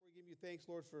thanks,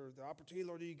 Lord, for the opportunity,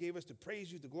 Lord, that you gave us to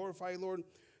praise you, to glorify you, Lord,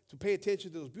 to pay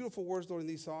attention to those beautiful words, Lord, in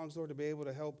these songs, Lord, to be able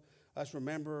to help us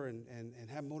remember and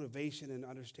have motivation and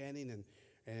understanding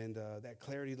and that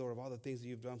clarity, Lord, of all the things that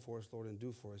you've done for us, Lord, and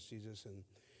do for us, Jesus.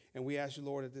 And we ask you,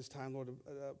 Lord, at this time, Lord,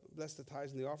 bless the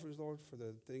tithes and the offerings, Lord, for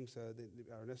the things that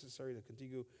are necessary to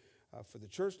continue for the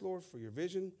church, Lord, for your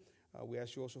vision. We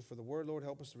ask you also for the word, Lord.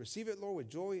 Help us to receive it, Lord, with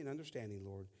joy and understanding,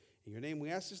 Lord. In your name we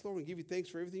ask this, Lord, and give you thanks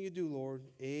for everything you do, Lord.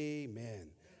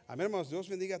 Amen. Amén, hermanos. Dios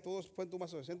bendiga a todos. Pueden tomar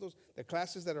sus asientos. The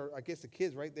classes that are, I guess the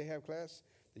kids, right, they have class.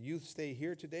 The youth stay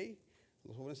here today.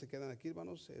 Los jóvenes se quedan aquí,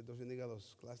 hermanos. Dios bendiga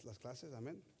las clases.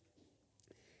 Amén.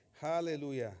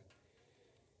 Aleluya.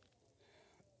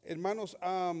 Hermanos,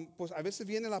 pues a veces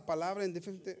viene la palabra en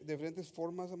diferentes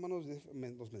formas, hermanos,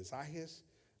 los mensajes.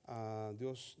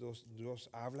 Dios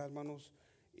habla, hermanos.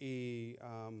 Y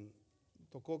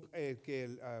tocó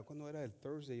 ¿cuándo era el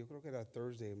Thursday? Yo creo que era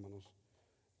Thursday, hermanos.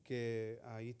 Que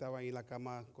ahí estaba ahí en la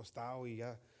cama acostado y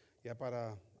ya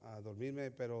para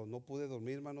dormirme, pero no pude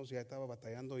dormir, hermanos, ya estaba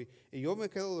batallando. Y yo me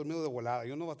quedo dormido de volada.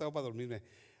 Yo no batallo para dormirme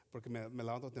porque me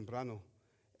levanto temprano.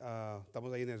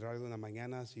 Estamos ahí en el radio en las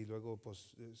mañanas y luego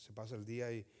pues se pasa el día.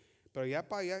 Pero ya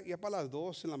para las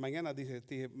 2 en la mañana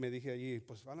me dije allí,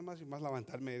 pues vale más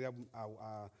levantarme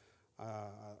a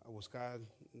buscar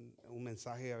un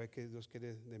mensaje a ver qué Dios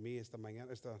quiere de mí esta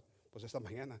mañana.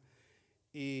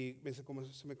 Y se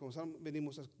me comenzaron a venir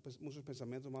muchos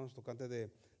pensamientos, hermanos, tocantes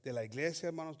de la iglesia,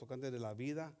 hermanos, tocantes de la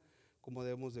vida, cómo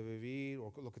debemos de vivir,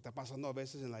 o lo que está pasando a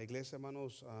veces en la iglesia,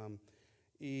 hermanos.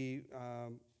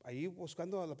 Ahí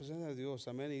buscando a la presencia de Dios,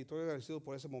 amén. Y estoy agradecido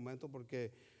por ese momento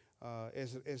porque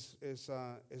es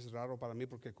raro para mí,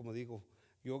 porque como digo,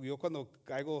 yo cuando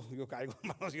caigo,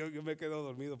 hermanos, yo me quedo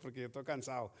dormido porque estoy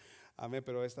cansado, amén.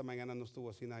 Pero esta mañana no estuvo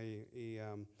así ahí.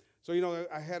 So,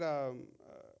 I had a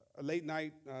late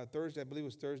night Thursday, I believe it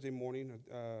was Thursday morning,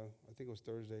 I think it was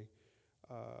Thursday,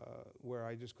 where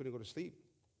I just couldn't go to sleep.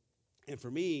 And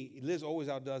for me, Liz always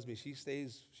outdoes me. She's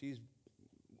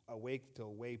awake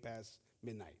till way past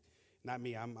midnight. Not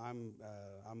me. I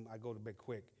go to bed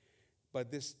quick. But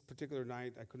this particular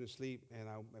night, I couldn't sleep, and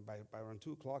by around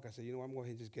 2 o'clock, I said, I'm going to go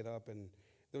ahead and just get up. And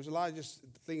there was a lot of just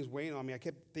things weighing on me. I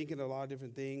kept thinking of a lot of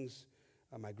different things,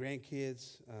 my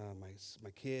grandkids,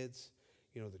 my kids,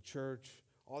 the church.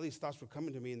 All these thoughts were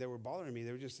coming to me, and they were bothering me.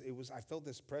 I felt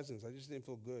this presence. I just didn't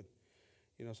feel good.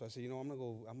 So I said, I'm going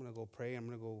to go pray. I'm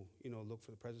going to go, look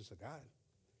for the presence of God.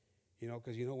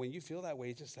 Because, when you feel that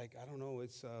way, it's just like, I don't know,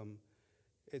 it's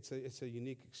a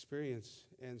unique experience.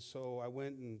 And so I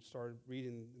went and started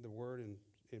reading the Word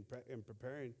and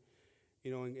preparing,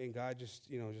 and God just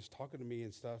talking to me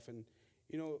and stuff. And,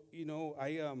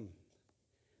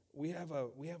 we have a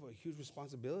huge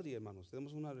responsibility, hermanos.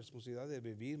 Tenemos una responsabilidad de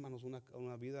vivir, hermanos,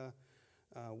 una vida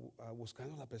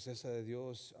buscando la presencia de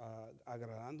Dios,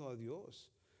 agradando a Dios.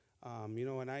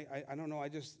 And I don't know,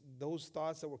 those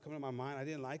thoughts that were coming to my mind, I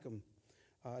didn't like them.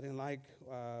 I didn't like,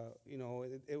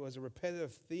 it was a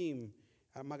repetitive theme.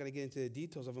 I'm not going to get into the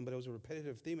details of them, but it was a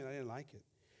repetitive theme, and I didn't like it.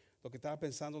 Lo que estaba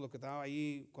pensando, lo que estaba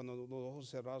ahí, cuando los ojos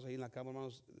cerrados ahí en la cama,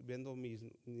 hermanos, viendo mis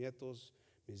nietos,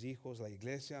 mis hijos, la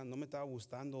iglesia, no me estaba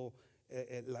gustando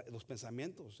los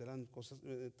pensamientos. Eran cosas,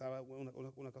 estaba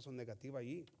una cosa negativa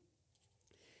allí.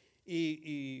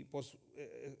 Y pues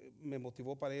me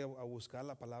motivó para ir a buscar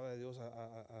la palabra de Dios,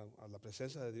 a la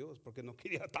presencia de Dios, porque no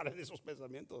quería estar en esos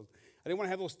pensamientos. I didn't want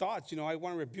to have those thoughts, I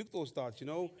want to rebuke those thoughts,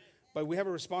 But we have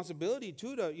a responsibility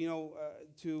too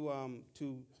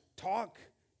to talk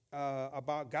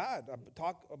about God,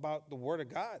 talk about the Word of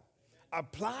God,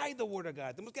 apply the Word of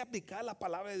God. Tenemos que aplicar la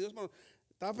palabra de Dios.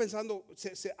 Estaba pensando,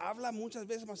 se habla muchas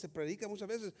veces, se predica muchas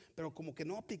veces, pero como que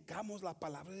no aplicamos la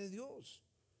palabra de Dios.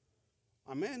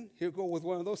 Amen. Here go with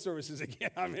one of those services again.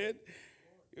 Amen.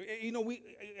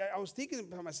 I was thinking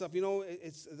about myself,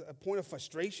 it's a point of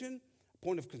frustration, a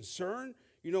point of concern.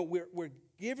 We're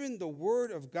given the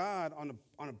Word of God on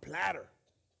a platter,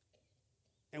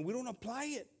 and we don't apply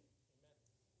it.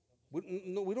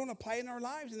 We don't apply it in our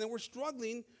lives, and then we're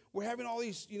struggling. We're having all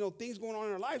these, things going on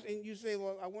in our lives, and you say,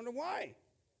 well, I wonder why.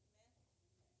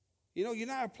 You're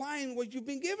not applying what you've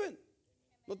been given.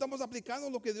 No estamos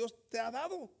aplicando lo que Dios te ha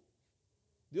dado.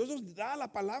 Dios nos da la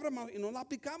palabra y no la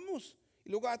aplicamos.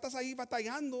 Y luego estás ahí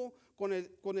batallando con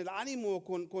el ánimo,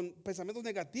 con pensamientos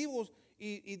negativos.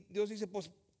 Y Dios dice,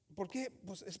 pues, ¿por qué?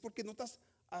 Pues es porque no estás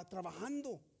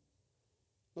trabajando.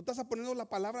 No estás poniendo la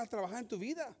palabra a trabajar en tu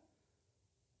vida.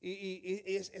 Y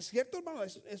es cierto, hermano,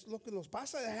 es lo que nos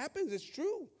pasa. It happens. It's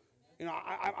true.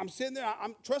 I'm sitting there.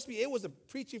 Trust me, it was a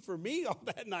preaching for me all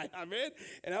that night. Amen.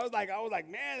 And I was like,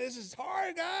 man, this is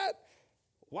hard, God.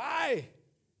 Why?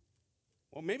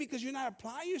 Well, maybe because you're not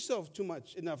applying yourself too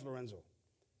much enough, Lorenzo.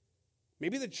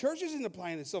 Maybe the church isn't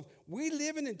applying itself. We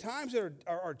live in times that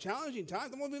are challenging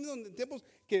times. Estamos viviendo en tiempos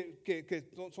que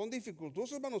son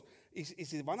dificultosos, hermanos. Y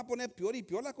se van a poner peor y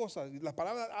peor la cosa. La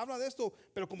palabra habla de esto,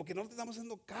 pero como que no le estamos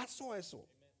haciendo caso a eso.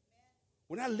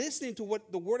 We're not listening to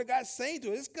what the Word of God is saying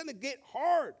to us. It's going to get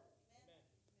hard.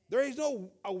 There is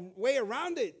no way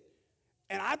around it.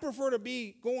 And I prefer to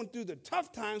be going through the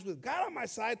tough times with God on my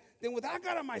side than without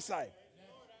God on my side.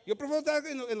 Yo prefiero estar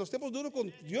en los tiempos duros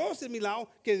con Dios en mi lado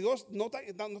que Dios no está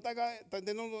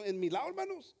en mi lado,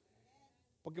 hermanos.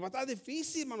 Porque va a estar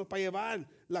difícil, hermanos, para llevar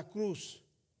la cruz.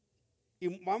 Y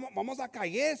vamos a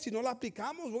caer si no la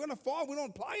aplicamos. We're going to fall if we don't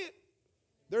apply it.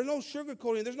 There's no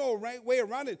sugarcoating. There's no right way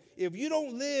around it. If you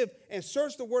don't live and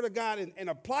search the Word of God and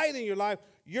apply it in your life,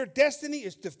 your destiny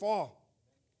is to fall.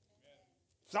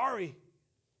 Sorry.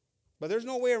 But there's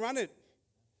no way around it.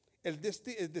 El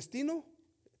destino,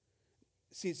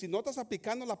 si no estás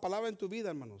aplicando la palabra en tu vida,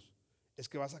 hermanos, es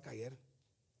que vas a caer.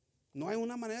 No hay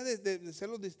una manera de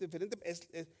hacerlo diferente.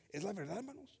 Es la verdad,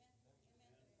 hermanos.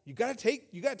 You gotta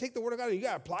take the Word of God and you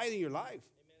gotta apply it in your life.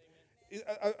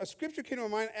 A scripture came to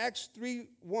my mind, Acts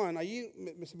 3:1.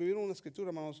 Allí se me vino una escritura,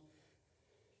 hermanos.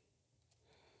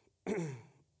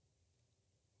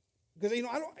 Because I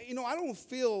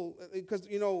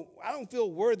don't feel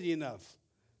worthy enough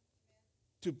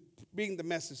to bring the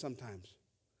message sometimes.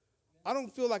 I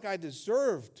don't feel like I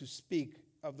deserve to speak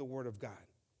of the Word of God.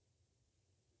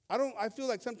 I feel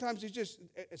like sometimes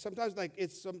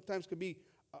sometimes could be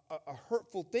a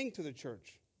hurtful thing to the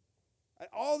church.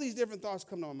 All these different thoughts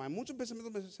come to my mind. Muchos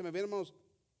pensamientos se me vienen, hermanos,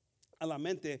 a la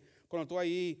mente cuando estoy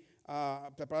ahí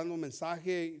preparando un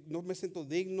mensaje. No me siento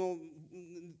digno.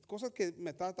 Cosas que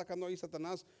me está atacando ahí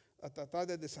Satanás a tratar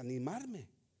de desanimarme.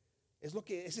 Es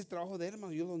ese trabajo de él,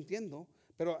 hermano, yo lo entiendo.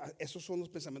 Pero esos son los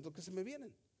pensamientos que se me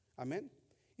vienen. Amén.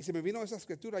 Y se me vino esa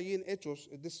escritura allí en Hechos.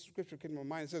 This scripture came to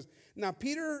my mind. It says, "Now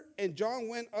Peter and John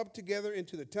went up together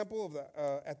into the temple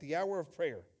at the hour of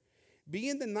prayer.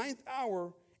 Being the 9th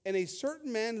hour, and a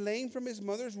certain man lame from his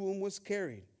mother's womb was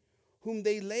carried, whom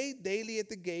they laid daily at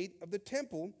the gate of the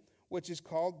temple, which is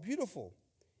called Beautiful,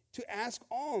 to ask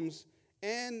alms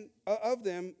and of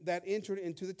them that entered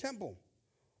into the temple,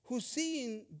 who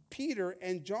seeing Peter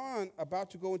and John about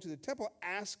to go into the temple,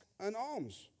 asked an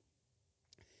alms.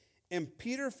 And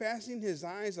Peter, fastening his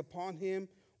eyes upon him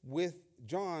with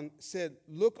John, said,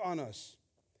 Look on us.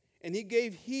 And he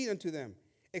gave heed unto them,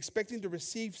 expecting to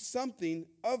receive something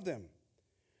of them.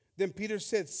 Then Peter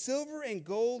said, Silver and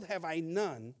gold have I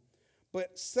none,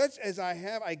 but such as I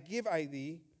have I give I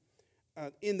thee.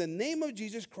 In the name of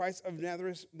Jesus Christ of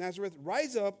Nazareth,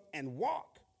 rise up and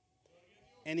walk.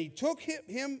 And he took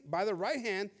him by the right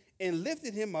hand and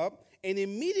lifted him up, and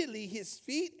immediately his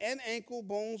feet and ankle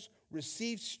bones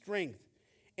received strength.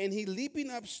 And he leaping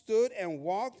up stood and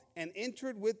walked and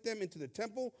entered with them into the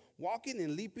temple, walking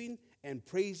and leaping and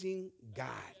praising God.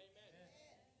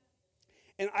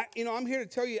 And I'm here to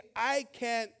tell you, I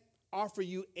can't offer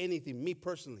you anything, me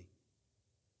personally.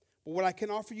 But what I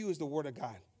can offer you is the Word of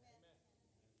God.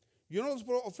 Yo no les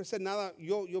puedo ofrecer nada.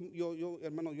 Yo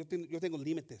hermano, yo tengo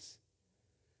límites.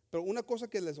 Pero una cosa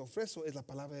que les ofrezco es la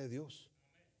palabra de Dios.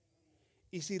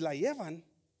 Y si la llevan,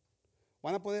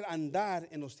 van a poder andar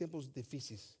en los tiempos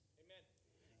difíciles.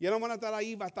 Ya no van a estar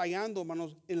ahí batallando,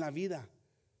 hermanos, en la vida.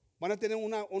 Van a tener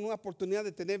una oportunidad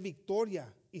de tener victoria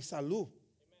y salud.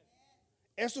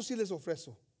 Eso sí les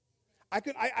ofrezco.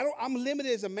 I'm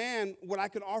limited as a man what I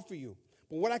can offer you.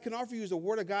 But what I can offer you is the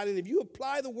Word of God. And if you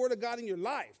apply the Word of God in your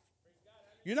life,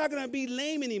 you're not going to be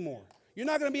lame anymore. You're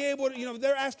not going to be able to,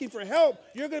 they're asking for help.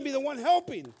 You're going to be the one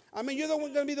helping. I mean, you're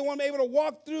going to be the one able to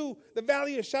walk through the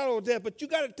valley of shadow of death. But you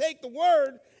got to take the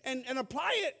Word and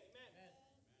apply it. Amen.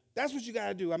 That's what you got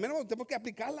to do. Amén. Tenemos que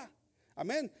aplicarla.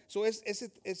 Amén. So es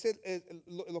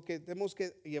lo que tenemos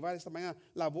que llevar esta mañana.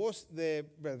 La voz de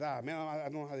verdad. Amen. I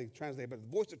don't know how they translate, but the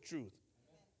voice of truth.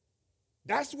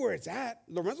 That's where it's at.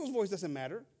 Lorenzo's voice doesn't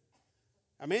matter.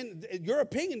 I mean, your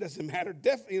opinion doesn't matter.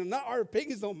 Definitely, not our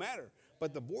opinions don't matter.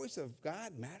 But the voice of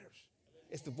God matters.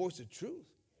 It's the voice of truth.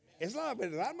 Es la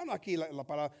verdad, hermano, aquí la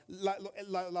palabra.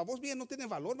 La voz mía no tiene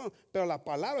valor, hermano. Pero la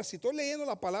palabra, si estoy leyendo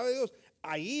la palabra de Dios,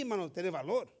 ahí, hermano, tiene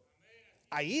valor.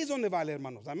 Ahí es donde vale,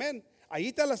 hermanos. Amén. Ahí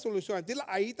está la solución.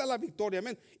 Ahí está la victoria.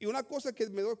 Amén. Y una cosa que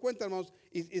me doy cuenta, hermanos,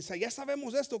 y ya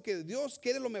sabemos esto, que Dios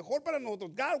quiere lo mejor para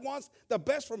nosotros. God wants the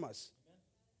best from us.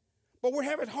 But we're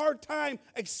having a hard time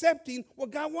accepting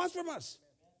what God wants from us.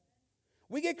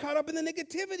 We get caught up in the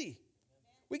negativity.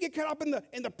 We get caught up in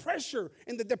the pressure,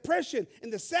 in the depression, in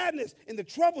the sadness, in the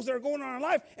troubles that are going on in our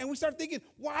life. And we start thinking,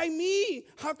 why me?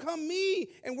 How come me?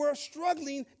 And we're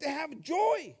struggling to have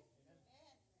joy.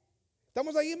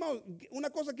 Estamos ahí, hermanos. Una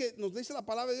cosa que nos dice la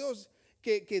palabra de Dios,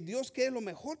 que Dios quiere lo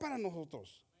mejor para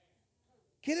nosotros.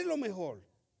 Quiere lo mejor.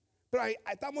 Pero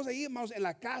estamos ahí, hermanos, en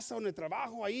la casa o en el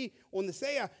trabajo, ahí, donde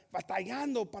sea,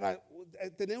 batallando para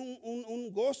tener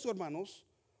un gozo, hermanos.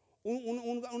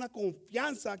 Una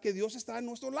confianza que Dios está a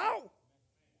nuestro lado.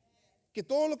 Que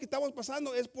todo lo que estamos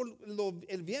pasando es por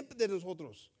el bien de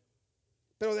nosotros.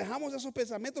 Pero dejamos esos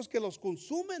pensamientos que los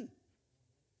consumen,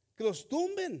 que los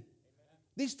tumben.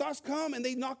 These thoughts come and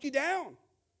they knock you down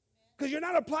because you're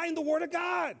not applying the Word of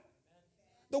God.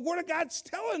 The Word of God's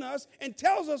telling us and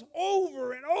tells us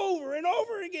over and over and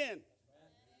over again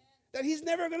that He's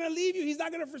never going to leave you. He's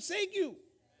not going to forsake you.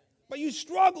 But you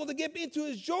struggle to get into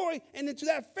His joy and into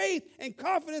that faith and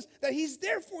confidence that He's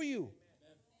there for you.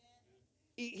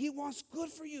 He wants good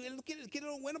for you. Él quiere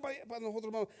lo bueno para nosotros,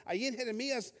 hermanos. Ahí en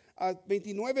Jeremías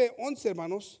 29:11,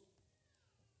 hermanos.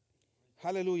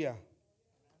 Aleluya.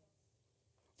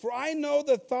 For I know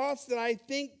the thoughts that I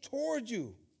think toward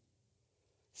you,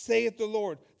 saith the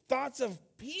Lord. Thoughts of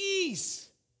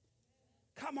peace.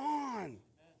 Come on.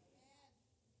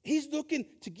 He's looking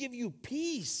to give you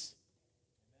peace.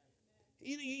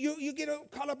 You get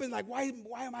caught up in like, why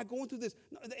am I going through this?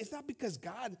 No, it's not because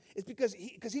God. It's because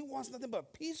he wants nothing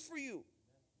but peace for you.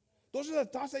 Those are the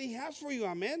thoughts that He has for you.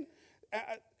 Amen.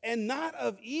 And not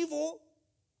of evil.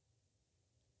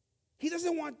 He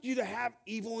doesn't want you to have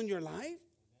evil in your life.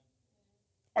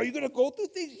 Are you going to go through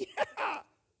things? Yeah.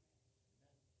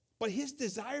 But His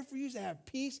desire for you is to have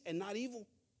peace and not evil.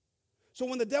 So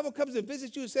when the devil comes and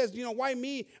visits you and says, why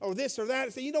me or this or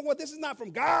that, say, you know what? This is not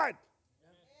from God.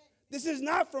 This is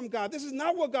not from God. This is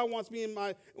not what God wants me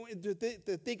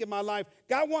to think in my life.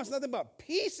 God wants nothing but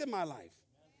peace in my life.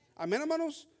 Amen,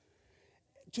 hermanos?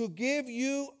 To give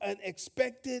you an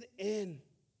expected end,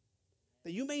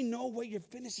 that you may know what your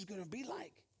finish is going to be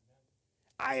like.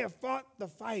 I have fought the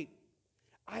fight.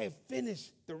 I have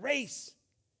finished the race.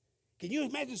 Can you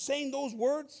imagine saying those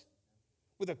words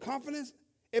with a confidence?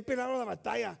 He peleado la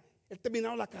batalla. He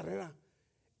terminado la carrera.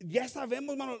 Ya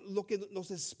sabemos, hermano, lo que nos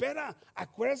espera.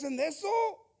 Acuérdense de eso.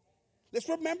 Let's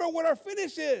remember what our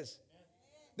finish is.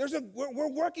 We're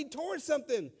working towards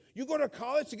something. You go to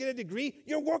college to get a degree,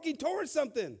 you're working towards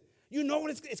something. You know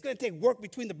it's going to take work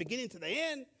between the beginning to the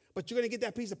end, but you're going to get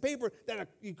that piece of paper that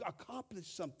you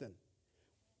accomplished something.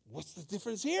 What's the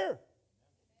difference here?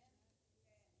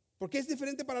 ¿Por qué es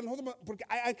diferente para nosotros? Porque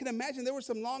I can imagine there were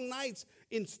some long nights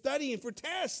in studying for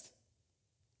tests.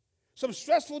 Some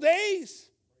stressful days.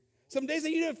 Some days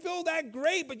that you didn't feel that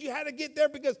great, but you had to get there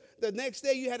because the next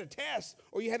day you had a test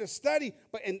or you had to study.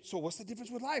 So what's the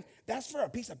difference with life? That's for a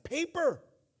piece of paper.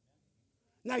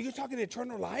 Now you're talking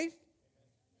eternal life?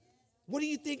 What do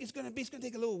you think it's going to be? It's going to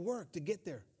take a little work to get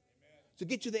there. To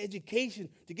get you the education,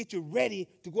 to get you ready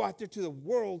to go out there to the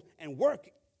world and work.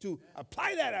 To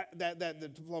apply that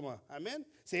diploma. Amén.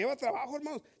 Se lleva trabajo,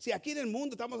 hermanos. Si aquí en el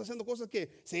mundo estamos haciendo cosas que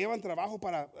se llevan trabajo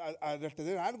para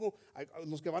retener algo,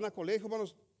 los que van a colegio,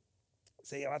 hermanos,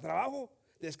 se lleva trabajo.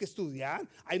 Tienes que estudiar.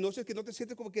 Hay noches que no te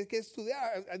sientes como que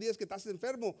estudiar. Hay días que estás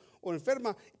enfermo o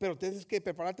enferma, pero tienes que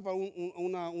prepararte para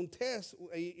un test.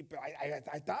 Ahí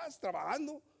estás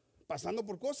trabajando, pasando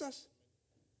por cosas.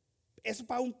 Eso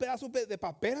para un pedazo de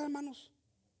papel, hermanos.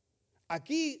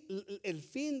 Aquí el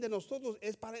fin de nosotros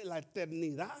es para la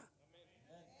eternidad.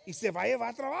 Y se va a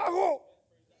llevar trabajo.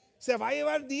 Se va a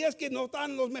llevar días que no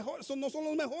están los mejores, no son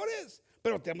los mejores.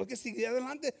 Pero tenemos que seguir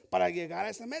adelante para llegar a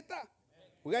esa meta.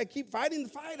 We got to keep fighting the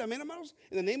fight. Amen, hermanos.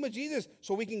 In the name of Jesus,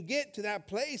 so we can get to that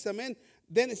place. Amen.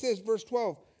 Then it says, verse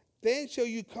 12, then shall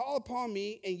you call upon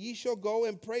me, and ye shall go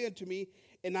and pray unto me,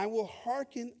 and I will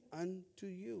hearken unto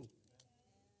you.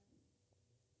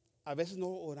 A veces no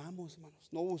oramos, hermanos,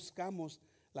 no buscamos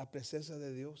la presencia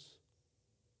de Dios,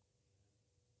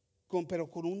 pero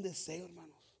con un deseo,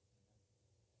 hermanos.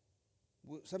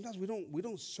 Sometimes we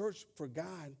don't search for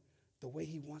God the way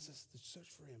He wants us to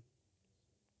search for Him,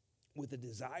 with a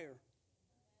desire,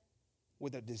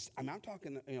 I'm not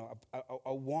talking,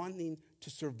 a wanting to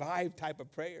survive type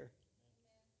of prayer.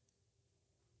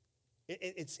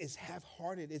 It's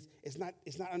half-hearted. It's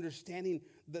not understanding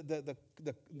the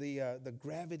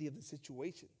gravity of the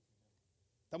situation.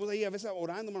 Estamos ahí a veces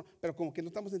orando, hermano, pero como que no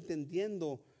estamos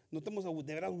entendiendo, no estamos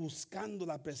de verdad buscando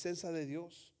la presencia de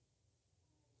Dios.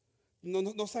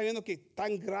 No sabiendo que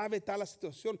tan grave está la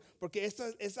situación, porque esa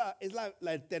es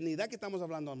la eternidad que estamos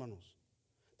hablando, hermanos.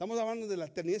 Estamos hablando de la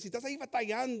eternidad. Si estás ahí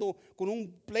batallando con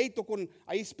un pleito,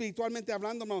 ahí espiritualmente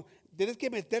hablando, hermano, tienes que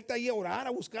meterte ahí a orar,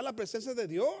 a buscar la presencia de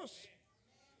Dios.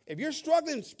 If you're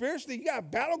struggling spiritually, you got a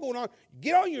battle going on,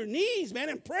 get on your knees, man,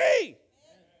 and pray.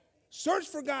 Search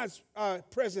for God's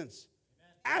presence.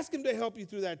 Ask Him to help you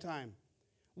through that time.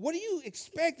 What do you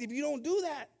expect if you don't do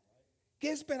that?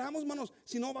 ¿Qué esperamos, hermanos,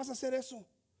 si no vas a hacer eso?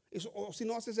 O si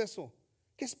no haces eso?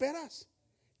 ¿Qué esperas?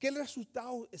 ¿Qué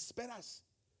resultado esperas?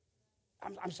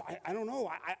 I'm sorry, I don't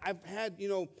know. I've had,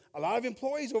 a lot of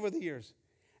employees over the years.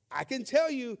 I can tell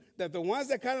you that the ones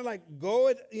that kind of like go,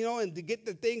 and to get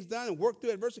the things done and work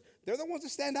through adversity, they're the ones that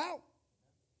stand out.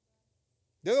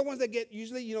 They're the ones that get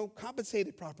usually,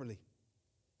 compensated properly.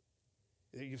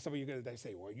 Some of you are going to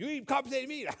say, well, you ain't compensated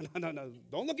me. No.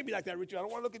 Don't look at me like that, Richard. I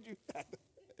don't want to look at you.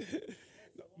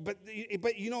 but,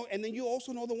 and then you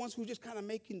also know the ones who just kind of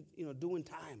making, doing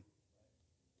time.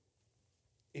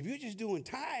 If you're just doing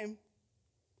time,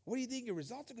 what do you think your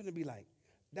results are going to be like?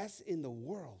 That's in the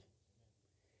world.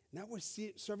 Now we're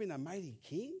serving a mighty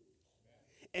king,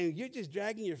 and you're just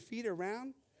dragging your feet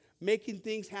around, making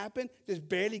things happen, just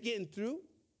barely getting through.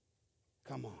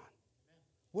 Come on.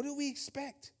 What do we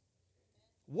expect?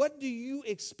 What do you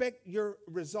expect your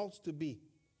results to be?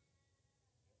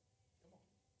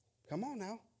 Come on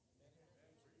now.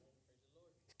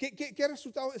 ¿Qué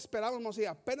resultado esperábamos si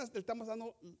apenas le estamos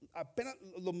dando apenas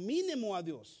lo mínimo a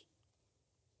Dios?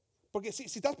 Porque si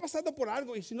estás pasando por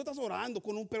algo y si no estás orando,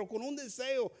 pero con un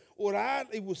deseo, orar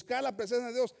y buscar la presencia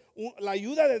de Dios, la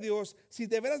ayuda de Dios, si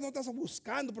de veras no estás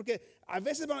buscando, porque a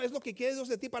veces, hermano, es lo que quiere Dios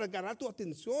de ti para agarrar tu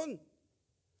atención.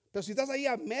 Pero si estás ahí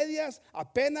a medias,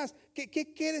 apenas, ¿qué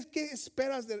quieres? ¿Qué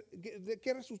esperas? ¿De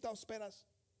qué resultado esperas?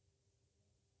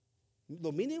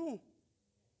 Lo mínimo.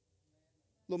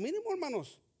 Lo mínimo,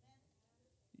 hermanos.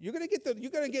 You're going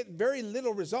to get very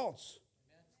little results.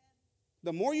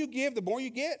 The more you give, the more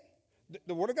you get.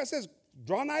 The Word of God says,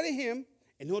 draw nigh to Him,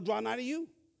 and He'll draw nigh to you.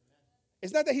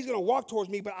 It's not that He's going to walk towards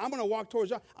me, but I'm going to walk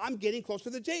towards you. I'm getting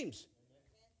closer to James.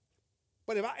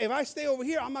 But if I stay over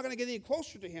here, I'm not going to get any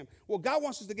closer to Him. Well, God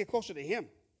wants us to get closer to Him.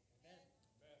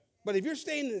 But if you're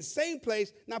staying in the same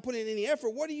place, not putting in any effort,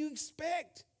 what do you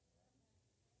expect?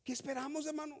 ¿Qué esperamos,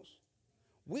 hermanos?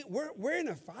 We're in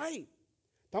a fight.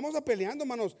 Estamos peleando,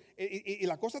 hermanos. Y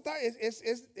la cosa está,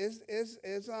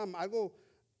 es algo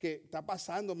que está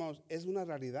pasando, hermanos. Es una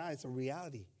realidad. It's a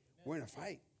reality. We're in a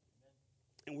fight.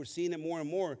 And we're seeing it more and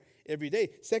more every day.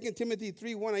 2 Timothy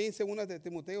 3:1, ahí en 2 de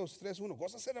Timoteo 3:1.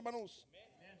 Cosas hacer, hermanos.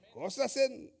 Cosas hacer.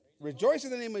 Rejoice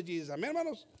in the name of Jesus. Amen,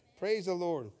 hermanos. Praise the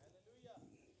Lord.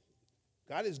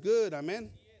 God is good.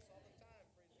 Amen.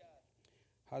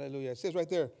 Hallelujah. It says right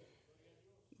there,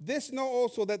 this know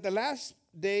also that the last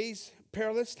days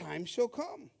perilous times shall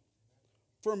come.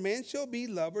 For men shall be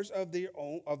lovers of their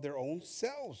own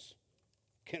selves.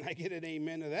 Can I get an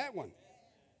amen to that one?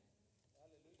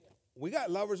 We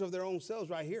got lovers of their own selves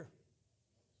right here.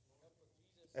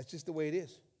 That's just the way it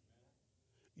is.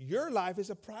 Your life is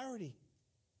a priority.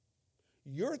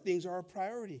 Your things are a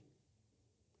priority.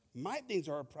 My things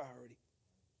are a priority.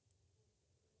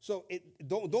 So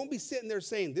don't be sitting there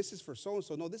saying, this is for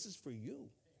so-and-so. No, this is for you.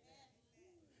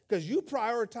 Because you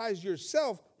prioritize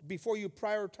yourself before you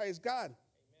prioritize God.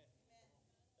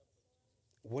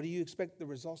 What do you expect the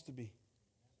results to be?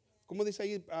 Como dice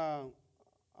ahí,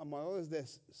 amadores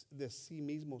de sí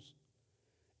mismos.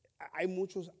 Hay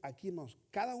muchos aquí, hermanos.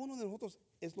 Cada uno de nosotros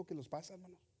es lo que nos pasa,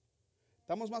 hermanos.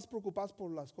 Estamos más preocupados por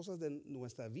las cosas de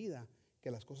nuestra vida que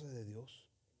las cosas de Dios.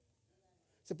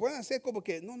 Se pueden hacer como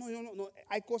que, no.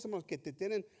 Hay cosas, hermanos, que te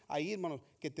tienen ahí, hermanos,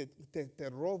 que te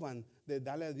roban de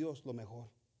darle a Dios lo mejor.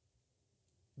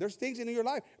 There's things in your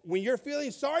life. When you're feeling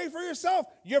sorry for yourself,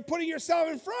 you're putting yourself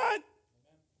in front.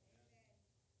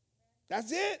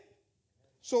 That's it.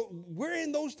 So we're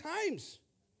in those times.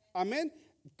 Amen.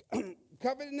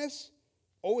 Covetousness,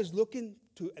 always looking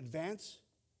to advance,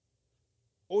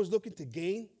 always looking to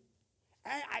gain.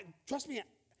 Trust me,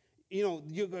 you're all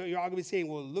going to be saying,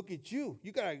 well, look at you.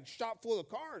 You got a shop full of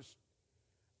cars.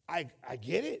 I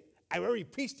get it. I already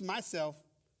preached to myself.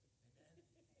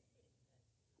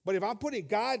 But if I'm putting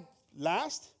God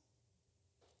last,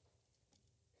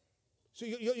 so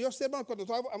yo sé, hermano, cuando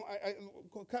estoy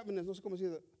covetousness, no sé cómo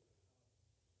decir,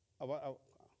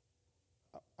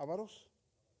 avaros,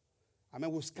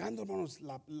 buscando, hermanos,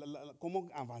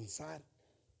 cómo avanzar.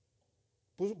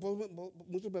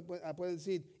 Muchos me pueden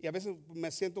decir, y a veces me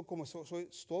siento como soy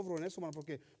estorbo en eso, hermano,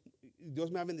 porque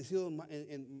Dios me ha bendecido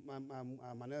en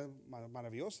maneras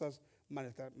maravillosas,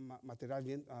 material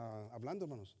bien, hablando,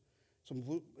 hermanos. Yo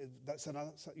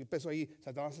empiezo ahí,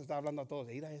 Satanás está hablando a todos.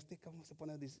 Mira, ¿cómo se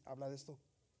pone a hablar de esto?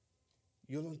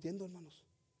 Yo lo entiendo, hermanos.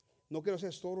 No quiero ser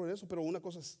estorbo en eso, pero una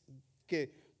cosa es que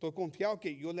estoy confiado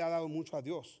que yo le he dado mucho a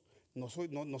Dios. No soy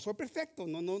perfecto,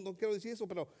 no quiero decir eso,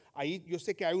 pero ahí yo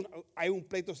sé que hay un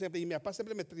pleito siempre. Y mi papá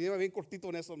siempre me lleva bien cortito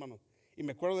en eso, hermano. Y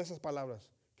me acuerdo de esas palabras.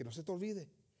 Que no se te olvide,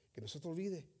 que no se te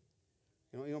olvide.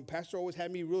 Pastor always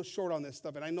had me real short on this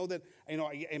stuff, and I know that, am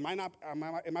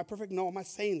I perfect? No, I'm not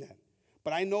saying that.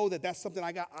 But I know that that's something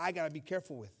I got to be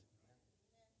careful with.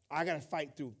 I got to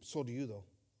fight through. So do you, though.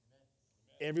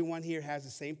 Everyone here has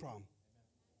the same problem.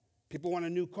 People want a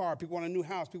new car. People want a new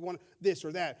house. People want this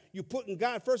or that. You put in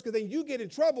God first because then you get in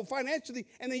trouble financially,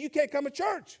 and then you can't come to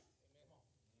church.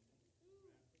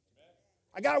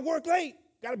 I got to work late.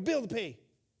 Got a bill to pay.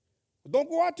 Well, don't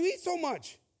go out to eat so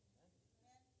much.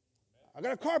 I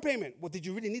got a car payment. Well, did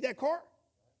you really need that car?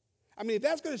 I mean, if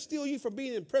that's going to steal you from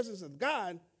being in the presence of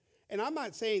God, and I'm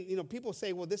not saying, people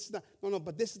say, well, this is not, no,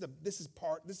 but this is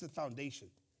the foundation.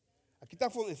 Aquí está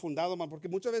fundado, man, porque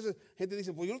muchas veces gente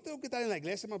dice, pues yo no tengo que estar en la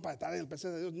iglesia, man, para estar en la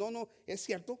presencia de Dios. No, es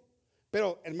cierto.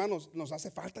 Pero, hermanos, nos hace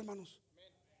falta, hermanos.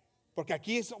 Porque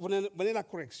aquí es viene la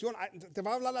corrección. ¿Te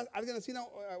va a hablar alguien así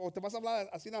o te vas a hablar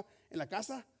así en la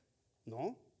casa?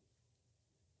 No.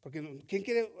 Porque ¿quién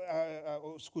quiere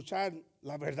escuchar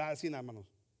la verdad así, hermanos?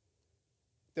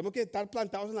 Tenemos que estar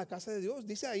plantados en la casa de Dios.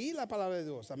 Dice ahí la palabra de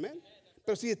Dios. Amén.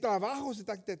 Pero si el trabajo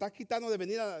te está quitando de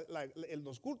venir a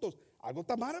los cultos, algo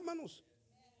está mal, hermanos.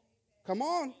 Come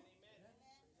on.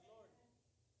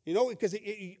 Because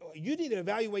you need to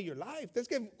evaluate your life.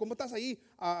 ¿Cómo estás ahí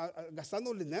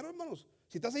gastando dinero, hermanos?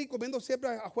 Si estás ahí comiendo siempre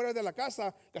afuera de la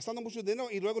casa, gastando mucho dinero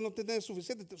y luego no tienes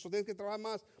suficiente, tienes que trabajar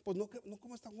más, pues no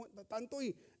comes tanto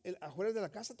y afuera de la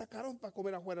casa está caro para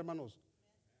comer afuera, hermanos.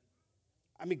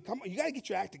 I mean, come on, you got to get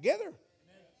your act together.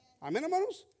 Amen,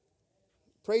 hermanos?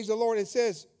 Praise the Lord. It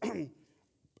says,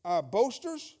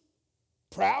 boasters,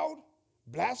 proud,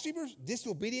 blasphemers,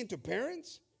 disobedient to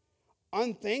parents,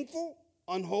 unthankful,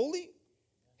 unholy.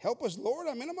 Help us, Lord.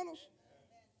 Amén, hermanos.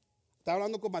 Estaba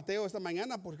hablando con Mateo esta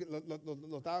mañana porque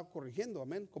lo estaba corrigiendo.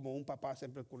 Amén. Como un papá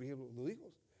siempre corrige a los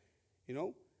hijos.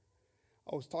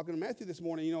 I was talking to Matthew this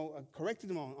morning,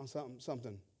 correcting him on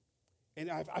something. And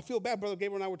I feel bad. Brother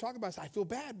Gabriel and I were talking about it. I said, I feel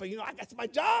bad, but that's my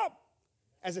job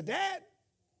as a dad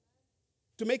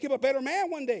to make him a better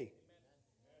man one day.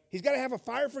 He's got to have a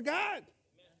fire for God.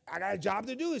 I got a job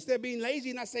to do. Instead of being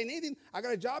lazy and not saying anything, I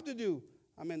got a job to do.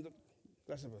 Amen.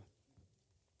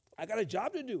 I got a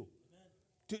job to do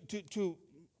to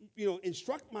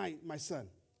instruct my son.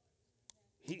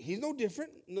 He's no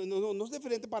different. No es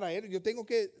diferente para él. Yo tengo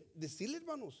que decirle,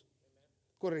 hermanos,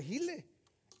 corregirle.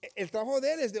 El trabajo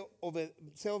de él es de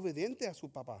ser obediente a su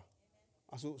papá,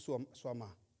 a su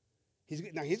mamá.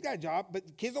 He's got a job,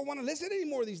 but kids don't want to listen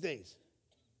anymore these days.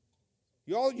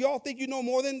 Y'all think you know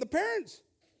more than the parents.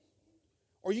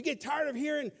 Or you get tired of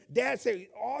hearing dad say,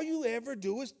 all you ever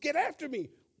do is get after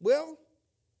me. Well,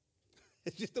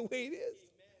 it's just the way it is.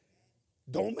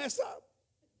 Don't mess up.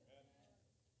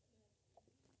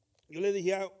 Yo le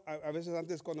dije a veces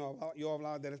antes cuando yo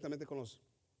hablaba directamente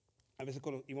a veces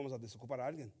cuando íbamos a desocupar a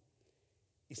alguien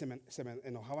y se me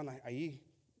enojaban ahí.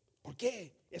 ¿Por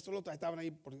qué? Esto lo estaban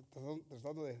ahí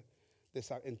tratando de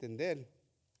entender.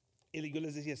 Y yo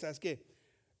les decía, ¿sabes qué?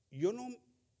 Yo no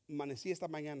amanecí esta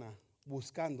mañana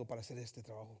buscando para hacer este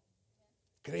trabajo.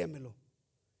 Créanmelo.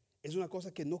 Es una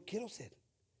cosa que no quiero hacer.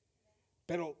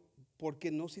 Pero porque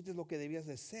no sientes lo que debías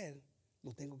de ser,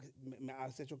 me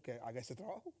has hecho que haga este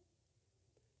trabajo.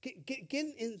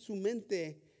 ¿Quién en su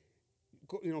mente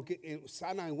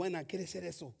sana y buena quiere hacer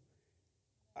eso?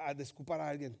 A desculpar a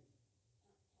alguien.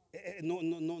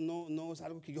 No es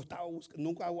algo que yo estaba buscando.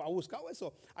 Nunca he buscado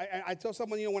eso. I tell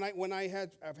someone, when I've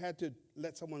had to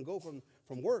let someone go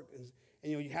from work,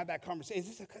 and you have that conversation.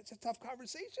 It's a tough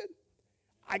conversation.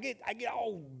 I get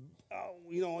all,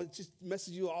 it just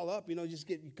messes you all up.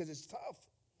 Because it's tough.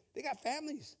 They got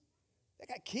families. They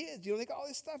got kids. They got all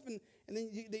this stuff, and then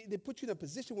they put you in a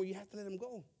position where you have to let them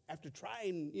go after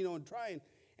trying, and trying.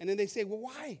 And then they say, well,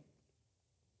 why?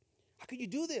 How could you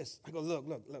do this? I go,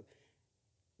 look.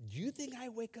 Do you think I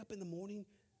wake up in the morning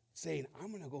saying,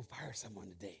 I'm going to go fire someone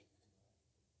today?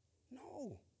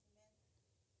 No.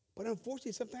 But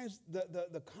unfortunately, sometimes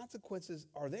the consequences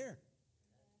are there.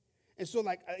 And so,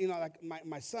 like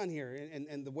my son here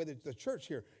and the way that the church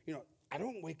here, I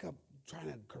don't wake up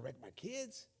trying to correct my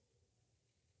kids.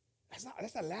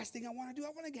 That's the last thing I want to do.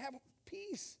 I want to have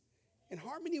peace and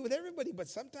harmony with everybody. But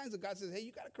sometimes God says, hey,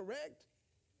 you got to correct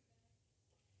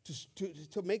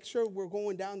to make sure we're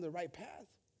going down the right path.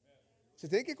 Se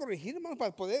tiene que corregir, hermanos,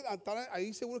 para poder estar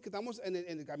ahí seguros que estamos en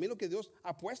el camino que Dios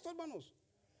ha puesto, hermanos.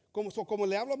 Como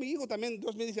le hablo a mi hijo también,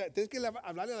 Dios me dice, tienes que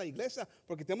hablarle a la iglesia,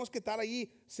 porque tenemos que estar ahí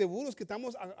seguros que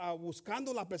estamos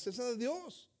buscando la presencia de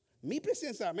Dios. Mi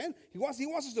presencia, amen. He wants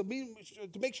us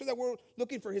to make sure that we're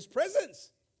looking for His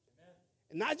presence. Amen.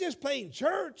 And not just playing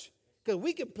church, because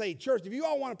we can play church. If you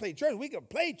all want to play church, we can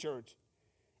play church.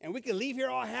 And we can leave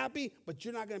here all happy, but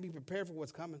you're not going to be prepared for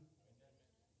what's coming.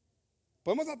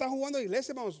 Podemos estar jugando en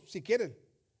iglesia, hermanos, si quieren.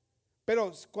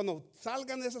 Pero cuando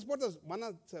salgan de esas puertas,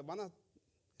 se van a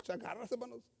echar garras,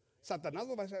 hermanos. Satanás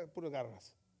nos va a echar puras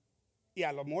garras. Y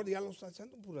a lo mejor ya los está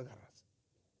echando puras garras.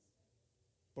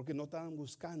 Porque no están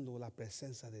buscando la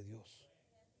presencia de Dios.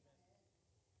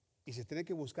 Y se tiene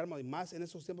que buscar más en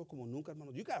esos tiempos como nunca,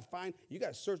 hermanos. You got to find, you got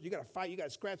to search, you got to fight, you got to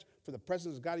scratch for the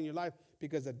presence of God in your life,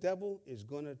 because the devil is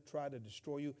going to try to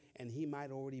destroy you, and he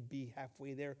might already be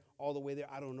halfway there, all the way there.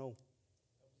 I don't know.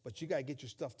 But you got to get your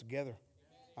stuff together.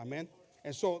 Amen.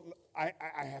 And so I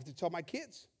have to tell my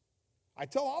kids. I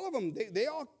tell all of them. They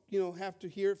all, have to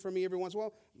hear it from me every once in a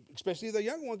while, especially the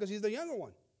younger one, because he's the younger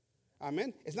one.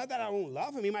 Amen. It's not that I don't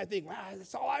love him. He might think, wow,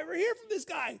 that's all I ever hear from this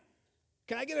guy.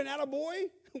 Can I get an attaboy?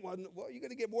 Well, you're going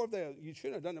to get more of you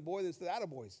shouldn't have done the boy than the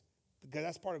attaboys, because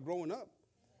that's part of growing up.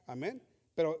 Amen.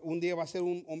 Pero un día va a ser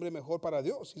un hombre mejor para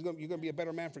Dios. You're going to be a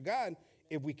better man for God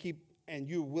if we keep, and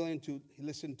you're willing to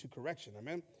listen to correction.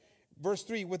 Amen. Verse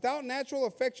 3, without natural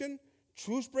affection,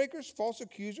 truce breakers, false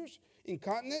accusers,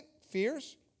 incontinent,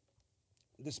 fierce,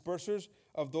 dispersers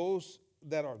of those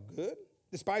that are good,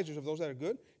 despisers of those that are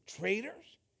good,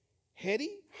 traitors,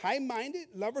 heady, high-minded,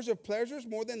 lovers of pleasures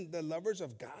more than the lovers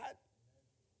of God.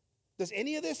 Does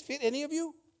any of this fit any of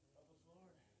you?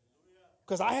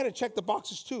 Because I had to check the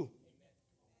boxes too.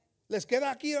 ¿Les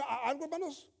queda aquí algo,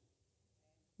 hermanos?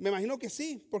 Me imagino que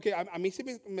sí, porque a mí sí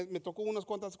me tocó unas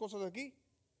cuantas cosas aquí.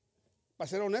 Para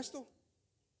ser honesto.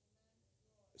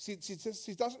 Si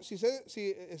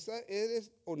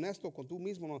eres honesto con tú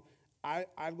mismo, ¿no? Hay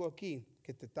algo aquí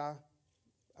que te está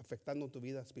afectando tu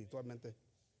vida espiritualmente.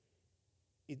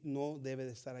 Y no debe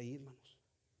de estar ahí, hermanos.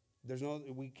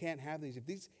 We can't have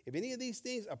these. If any of these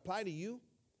things apply to you,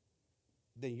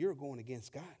 then you're going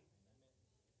against God.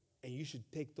 And you should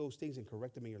take those things and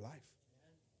correct them in your life.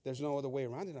 There's no other way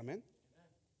around it, amen?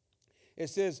 It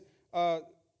says,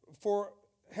 for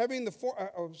having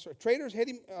traitors,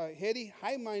 heady,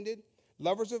 high-minded,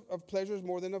 lovers of pleasures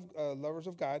more than of lovers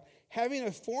of God, having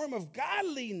a form of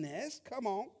godliness, come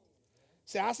on,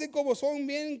 se hacen como son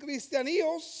bien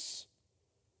cristianos,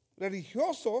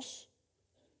 religiosos,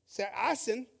 se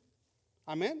hacen,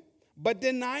 amen, but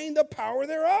denying the power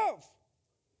thereof.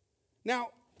 Now,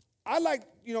 I like,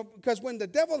 because when the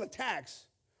devil attacks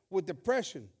with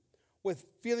depression, with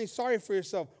feeling sorry for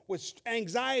yourself, with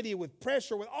anxiety, with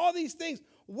pressure, with all these things,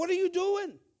 what are you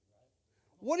doing?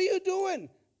 What are you doing?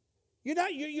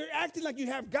 You're acting like you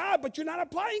have God, but you're not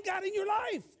applying God in your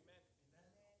life.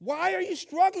 Why are you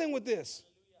struggling with this?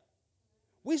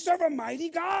 We serve a mighty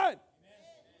God.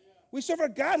 We serve a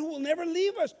God who will never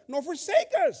leave us nor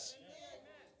forsake us.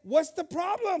 What's the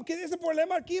problem? ¿Qué es el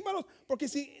problema aquí, hermanos? Porque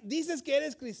si dices que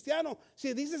eres cristiano,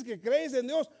 si dices que crees en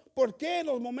Dios, ¿por qué en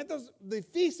los momentos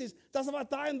difíciles estás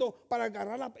batallando para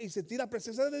agarrar y sentir la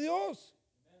presencia de Dios?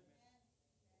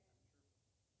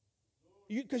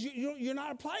 Because you're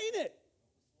not applying it.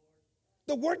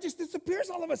 The word just disappears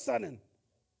all of a sudden.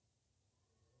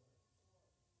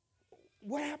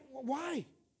 Why?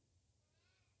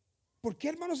 ¿Por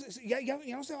qué, hermanos? ¿Ya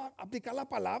no se va a aplicar la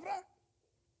palabra?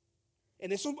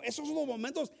 En esos son los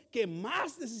momentos que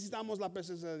más necesitamos la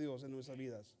presencia de Dios en nuestras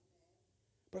vidas.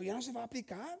 Pero ya no se va a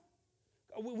aplicar.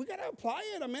 We got to apply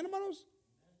it, amen, hermanos.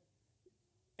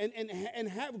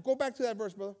 And go back to that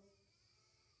verse, brother.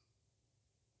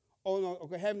 Oh, no,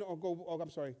 okay,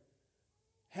 I'm sorry.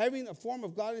 Having a form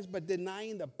of godliness, but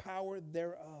denying the power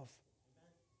thereof.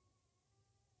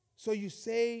 So you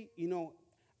say,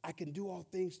 I can do all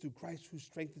things through Christ who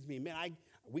strengthens me. Man,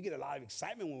 we get a lot of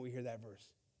excitement when we hear that verse.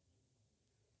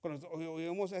 Cuando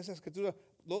oímos esa escritura,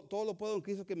 todo lo puedo en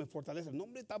Cristo que me fortalece. No,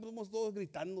 hombre, estamos todos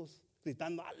gritando,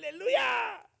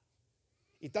 aleluya.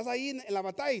 Y estás ahí en la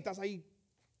batalla y estás ahí.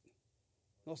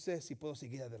 No sé si puedo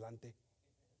seguir adelante.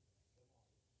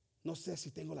 No sé si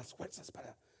tengo las fuerzas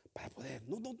para poder.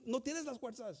 No tienes las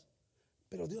fuerzas,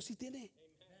 pero Dios sí tiene.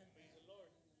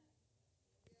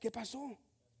 ¿Qué pasó?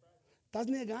 Estás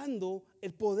negando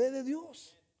el poder de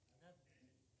Dios.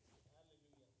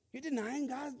 You're denying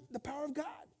God, the power of God.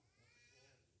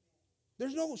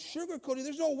 There's no sugarcoating.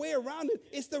 There's no way around it.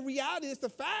 It's the reality. It's the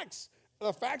facts.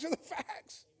 The facts are the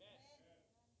facts.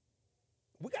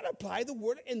 We got to apply the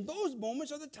word, and those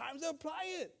moments are the times to apply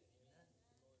it.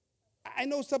 I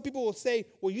know some people will say,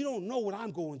 well, you don't know what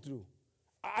I'm going through.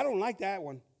 I don't like that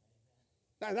one.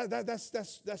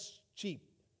 That's cheap.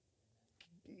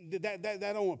 That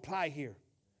don't apply here.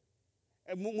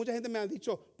 Mucha gente me ha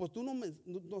dicho, pues tú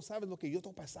no sabes lo que yo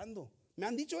estoy pasando. Me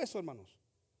han dicho eso, hermanos.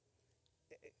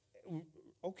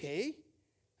 Ok.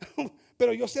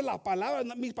 Pero yo sé las palabras,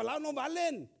 mis palabras no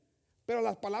valen. Pero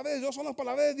las palabras de Dios son las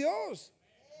palabras de Dios.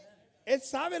 Él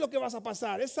sabe lo que vas a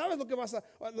pasar. Él sabe lo que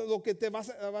lo que se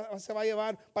va a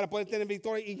llevar para poder tener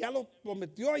victoria. Y ya lo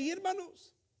prometió ahí,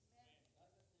 hermanos.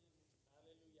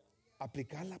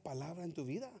 Aplicar la palabra en tu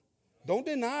vida. Don't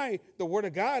deny the word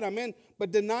of God, amen.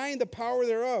 But denying the power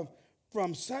thereof.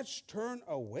 From such turn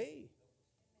away.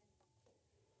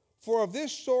 For of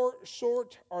this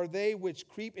sort are they which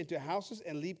creep into houses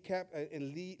and lead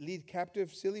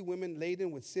captive silly women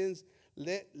laden with sins,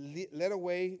 led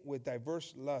away with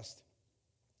diverse lust,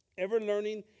 ever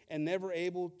learning and never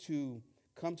able to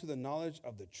come to the knowledge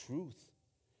of the truth.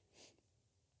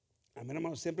 Amén,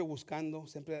 hermanos, siempre buscando,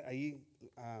 siempre ahí.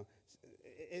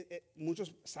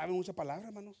 Muchos saben mucha palabra,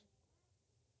 hermanos,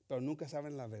 pero nunca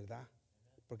saben la verdad,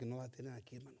 porque no la tienen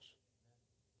aquí, hermanos.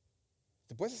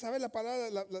 Te puedes saber la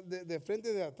palabra de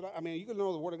frente de atrás. I mean, you can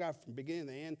know the word of God from beginning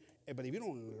to end, but if you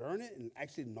don't learn it and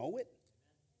actually know it,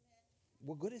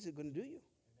 what good is it going to do you?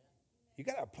 You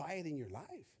got to apply it in your life.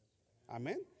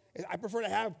 Amen. I prefer to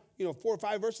have 4 or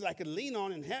 5 verses I can lean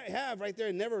on and have right there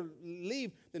and never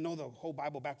leave than know the whole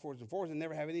Bible backwards and forwards and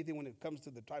never have anything when it comes to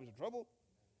the times of trouble.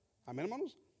 Amen,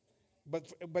 hermanos.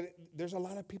 But there's a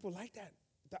lot of people like that.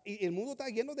 Y el mundo está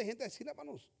lleno de gente así,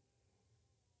 hermanos,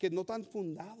 que no están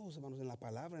fundados, hermanos, en la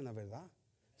palabra, en la verdad.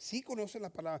 Sí conocen la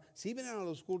palabra, sí vienen a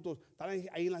los cultos. Están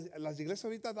ahí las iglesias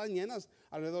ahorita están llenas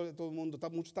alrededor de todo el mundo.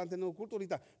 Muchos están teniendo culto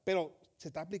ahorita, pero ¿se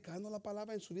está aplicando la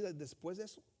palabra en su vida después de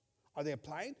eso? Are they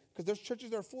applying? Because there's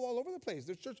churches that are full all over the place.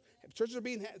 There's services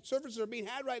are being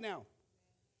had right now.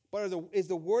 But is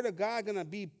the word of God going to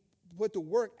be put to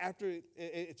work after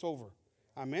it's over?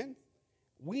 Amen.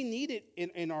 We need it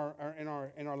in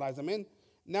our lives. Amen.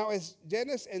 Now, as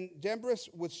Jannes and Jambres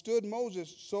withstood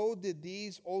Moses, so did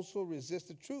these also resist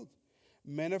the truth.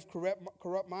 Men of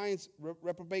corrupt minds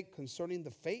reprobate concerning the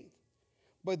faith.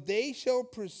 But they shall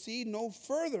proceed no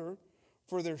further,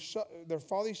 for their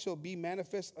folly shall be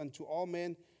manifest unto all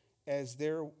men, as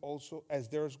theirs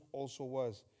also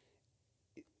was.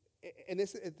 En el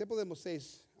tiempo de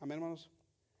Moisés, amén, hermanos.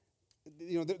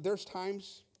 There's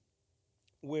times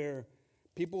where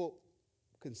people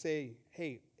can say,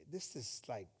 "Hey, this is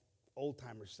like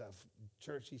old-timer stuff,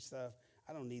 churchy stuff.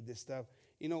 I don't need this stuff."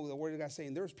 The word of God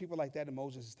saying there was people like that in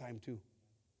Moses' time too,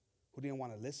 who didn't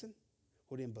want to listen,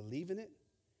 who didn't believe in it,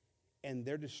 and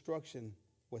their destruction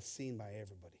was seen by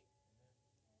everybody.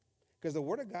 Because the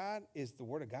word of God is the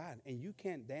word of God, and you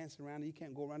can't dance around it, you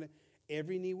can't go around it.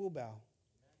 Every knee will bow,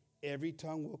 every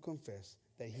tongue will confess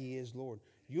that he is Lord.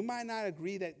 You might not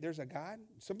agree that there's a God.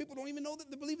 Some people don't even know that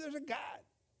they believe there's a God.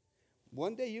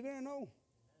 One day you're going to know.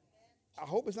 I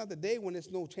hope it's not the day when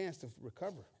there's no chance to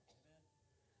recover.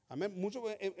 Amén. Muchos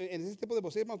en ese tipo de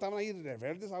Moisés estaban ahí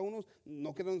rebeldes a unos,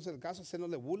 no querían hacer caso,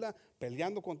 haciéndole burla,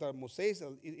 peleando contra Moisés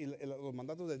y los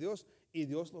mandatos de Dios, y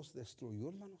Dios los destruyó,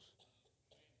 hermanos.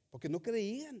 Porque no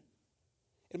creían.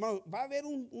 Hermanos, va a haber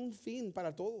un fin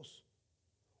para todos.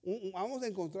 Vamos a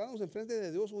encontrarnos enfrente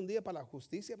de Dios un día para la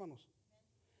justicia, hermanos.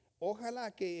 Ojalá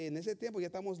que en ese tiempo ya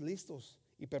estamos listos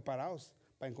y preparados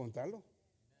para encontrarlo.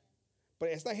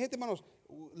 Pero esta gente, hermanos,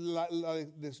 la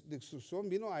destrucción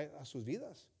vino a sus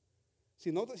vidas. Si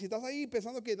estás ahí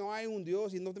pensando que no hay un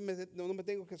Dios y no me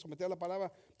tengo que someter a la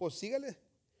palabra, pues sígale.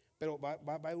 Pero va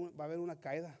a haber una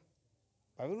caída.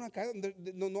 Va a haber una caída.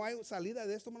 No hay salida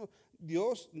de esto, hermanos.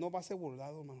 Dios no va a ser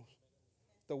burlado, hermanos.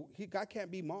 God can't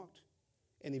be mocked.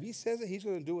 And if he says it, he's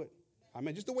going to do it.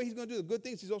 Amen. Just the way he's going to do the good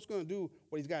things, he's also going to do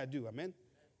what he's got to do. Amen.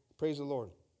 Praise the Lord.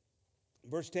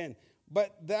 Verse 10.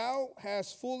 But thou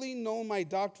hast fully known my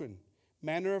doctrine,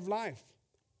 manner of life,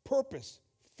 purpose,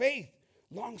 faith,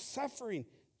 long-suffering,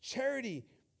 charity,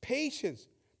 patience,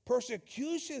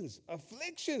 persecutions,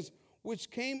 afflictions, which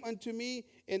came unto me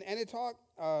in Antioch,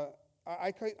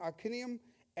 Iconium,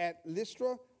 at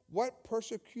Lystra, what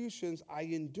persecutions I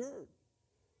endured.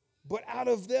 But out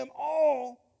of them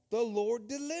all, the Lord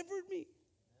delivered me.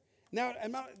 Now,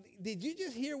 did you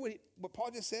just hear what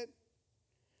Paul just said?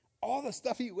 All the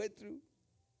stuff he went through.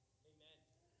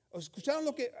 ¿Escucharon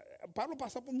lo que Pablo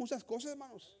pasó por muchas cosas,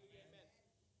 hermanos?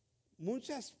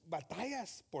 Muchas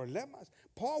batallas, problemas.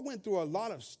 Paul went through a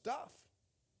lot of stuff.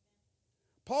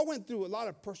 Paul went through a lot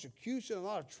of persecution, a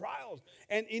lot of trials.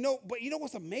 And but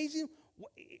what's amazing?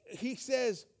 He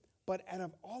says, but out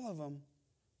of all of them,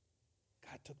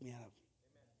 God took me out of them.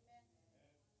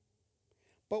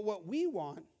 But what we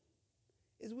want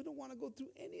is we don't want to go through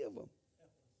any of them.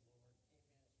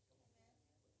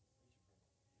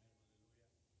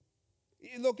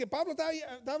 Y lo que Pablo está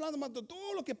hablando, hermano,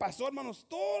 todo lo que pasó, hermanos,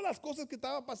 todas las cosas que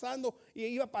estaba pasando y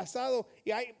iba pasado,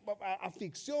 y hay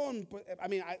aflicción,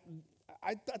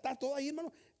 está todo ahí,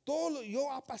 hermano. Yo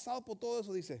he pasado por todo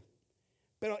eso, dice.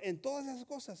 Pero en todas esas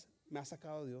cosas me ha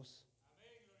sacado Dios.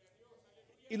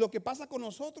 Y lo que pasa con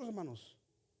nosotros, hermanos,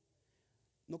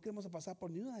 no queremos pasar por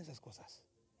ninguna de esas cosas.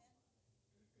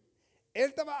 Él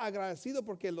estaba agradecido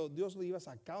porque Dios lo iba a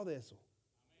sacar de eso.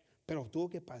 Pero tuvo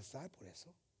que pasar por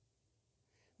eso.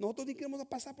 Nosotros ni queremos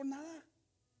pasar por nada.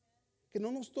 Que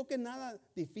no nos toque nada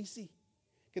difícil.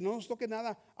 Que no nos toque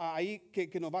nada ahí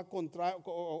que nos va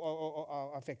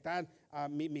a afectar a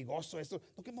mi gozo. Esto.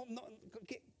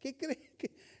 ¿Qué cree?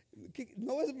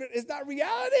 No es not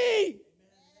reality.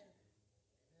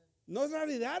 No es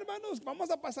realidad, hermanos. Vamos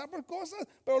a pasar por cosas.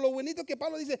 Pero lo bonito que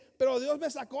Pablo dice, pero Dios me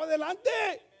sacó adelante.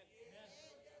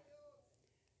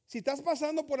 Si estás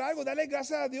pasando por algo, dale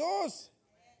gracias a Dios.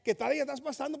 Que tal vez estás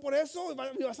pasando por eso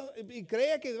y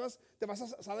cree que vas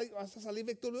a salir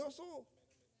victorioso.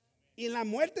 Y en la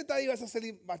muerte tal vez vas a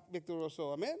salir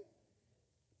victorioso. Amén.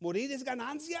 Morir es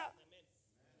ganancia.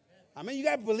 Amén. You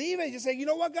got to believe it. You say, you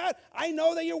know what, God? I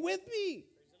know that you're with me.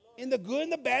 In the good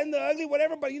and the bad and the ugly,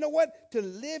 whatever. But you know what? To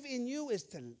live in you is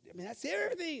that's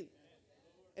everything.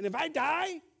 And if I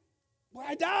die, well,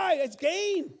 I die. It's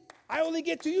gain. I only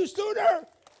get to you sooner.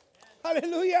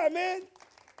 Aleluya, amén.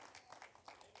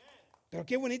 Pero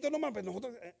qué bonito, no, pero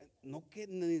nosotros, no que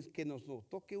nos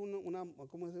toque una,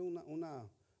 ¿cómo es? Una,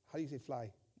 how do you say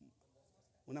fly?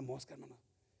 Una mosca, hermano.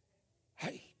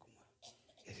 Ay,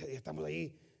 estamos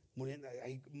ahí muriendo,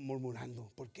 ahí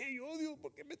murmurando. ¿Por qué yo, Dios?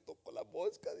 ¿Por qué me tocó la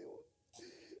mosca, Dios?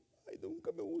 Ay,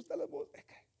 nunca me gusta la mosca.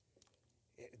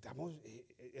 Estamos,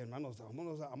 hermanos,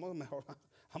 vamos mejor.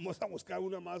 Vamos a buscar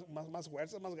una más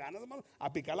fuerza, más ganas, hermano.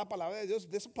 Aplicar la palabra de Dios.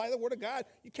 Just apply the word of God.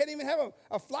 You can't even have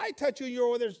a fly touch you and you're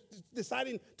over there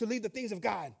deciding to leave the things of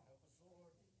God.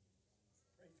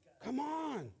 Come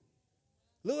on.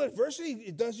 Little adversity,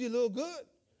 it does you a little good.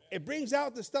 It brings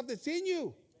out the stuff that's in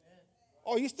you.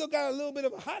 Oh, you still got a little bit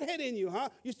of a hothead in you, huh?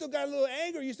 You still got a little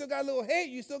anger. You still got a little hate.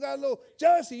 You still got a little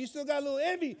jealousy. You still got a little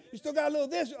envy. You still got a little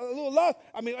this, a little lust.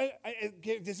 I mean,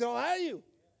 it's all out of you.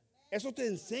 Eso te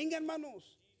enseña,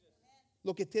 hermanos,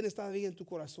 lo que tienes todavía en tu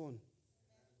corazón.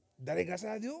 Dale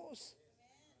gracias a Dios.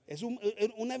 Es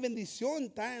una bendición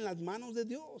estar en las manos de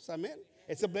Dios. Amén.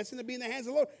 It's a blessing to be in the hands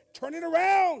of the Lord. Turn it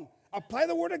around. Apply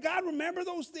the word of God. Remember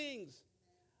those things.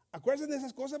 Acuérdense de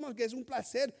esas cosas, hermanos, que es un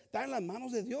placer estar en las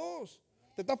manos de Dios.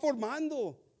 Te está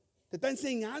formando, te está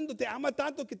enseñando, te ama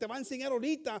tanto que te va a enseñar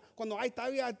ahorita, cuando hay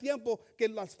todavía tiempo, que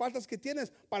las faltas que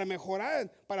tienes para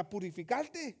mejorar, para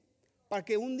purificarte, para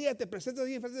que un día te presentes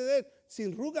ahí en frente de Él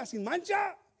sin ruga, sin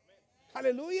mancha.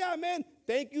 Aleluya, amén.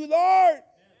 Thank you, Lord.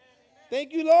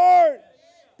 Thank you, Lord.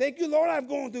 Thank you, Lord, I'm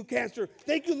going through cancer.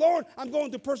 Thank you, Lord, I'm going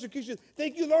through persecution.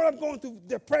 Thank you, Lord, I'm going through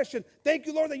depression. Thank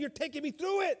you, Lord, that you're taking me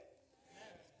through it.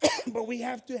 But we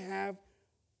have to have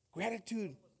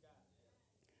gratitude.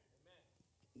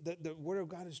 The word of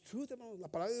God is truth, hermanos. La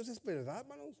palabra de Dios es verdad,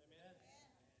 hermanos.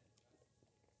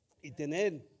 Y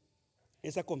tener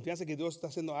esa confianza que Dios está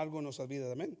haciendo algo en nuestras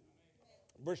vidas. Amén.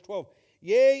 Verse 12.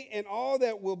 Yea, and all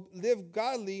that will live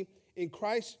godly in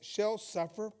Christ shall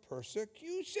suffer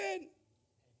persecution.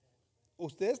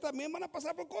 Ustedes también van a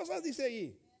pasar por cosas, dice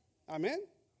ahí. Amén.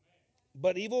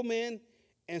 But evil men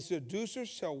and seducers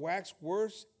shall wax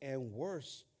worse and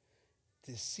worse,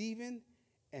 deceiving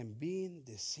and being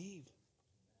deceived.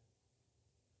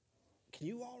 Can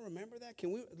you all remember that?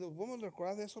 ¿Vamos a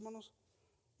recordar de eso, hermanos?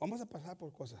 Vamos a pasar por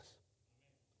cosas.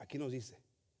 Aquí nos dice.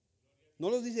 No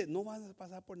nos dice, no vas a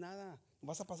pasar por nada,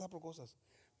 vas a pasar por cosas.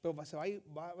 Pero va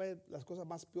a haber las cosas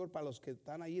más peor para los que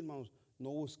están ahí, hermanos,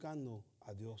 no buscando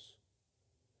a Dios.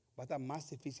 Va a estar más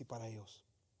difícil para ellos.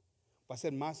 Va a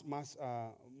ser más,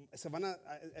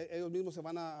 ellos mismos se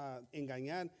van a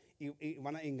engañar y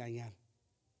van a engañar.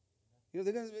 You know,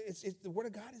 the word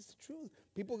of God is the truth.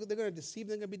 People, they're going to deceive,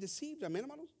 they're going to be deceived. Amen,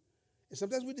 hermanos? And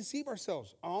sometimes we deceive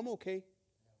ourselves. Oh, I'm okay.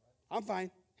 I'm fine.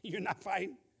 You're not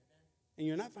fine. And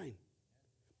you're not fine.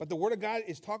 But the word of God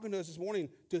is talking to us this morning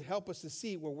to help us to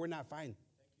see where we're not fine.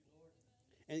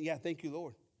 And yeah, thank you,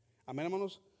 Lord. Amen,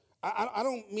 hermanos?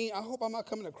 I hope I'm not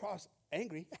coming across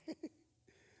angry.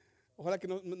 Ojalá que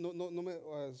no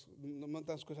me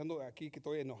están escuchando aquí que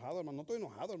estoy enojado, hermano. No estoy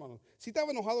enojado, hermano. Sí estaba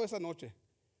enojado esa noche.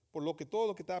 Por todo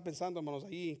lo que estaba pensando, hermanos,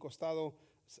 ahí acostado,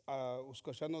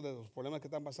 escuchando de los problemas que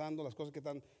están pasando, las cosas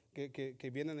que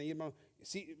vienen ahí, hermano.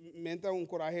 Sí, me entra un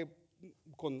coraje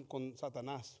con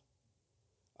Satanás.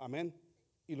 Amén.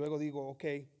 Y luego digo, ok,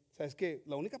 ¿sabes qué?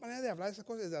 La única manera de hablar de esas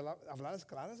cosas es de hablarlas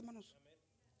claras, hermanos.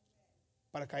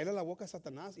 Para caer a la boca a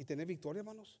Satanás y tener victoria,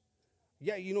 hermanos.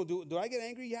 Yeah, you know, do I get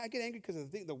angry? Yeah, I get angry because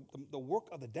of the work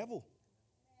of the devil.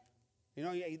 You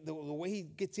know, the way he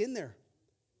gets in there.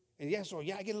 And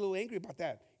I get a little angry about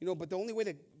that. You know, but the only way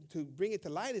to bring it to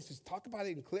light is to talk about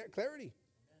it in clarity.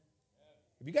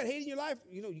 If you got hate in your life,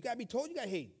 you know, you got to be told you got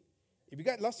hate. If you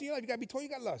got lust in your life, you got to be told you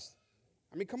got lust.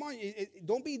 I mean, come on.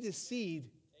 Don't be deceived.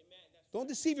 Don't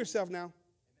deceive yourself now.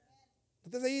 Tú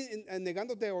estás ahí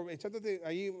negándote o echándote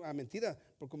ahí a mentira.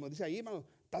 Porque como dice ahí, hermano,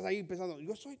 estás ahí pensando,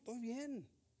 estoy bien.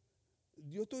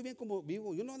 Yo estoy bien como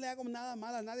vivo. Yo no le hago nada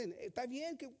mal a nadie. Está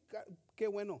bien, qué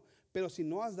bueno. Pero si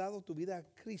no has dado tu vida a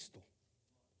Cristo,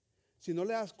 si no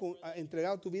le has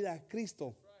entregado tu vida a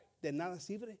Cristo, de nada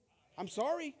sirve. I'm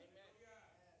sorry.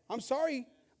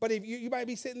 But if you might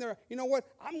be sitting there, you know what?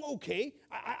 I'm okay.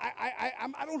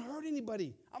 I don't hurt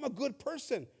anybody. I'm a good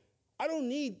person. I don't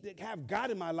need to have God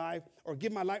in my life or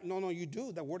give my life. No, you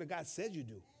do. The Word of God says you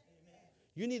do. Amen.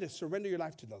 You need to surrender your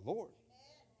life to the Lord.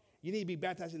 Amen. You need to be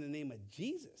baptized in the name of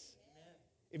Jesus. Amen.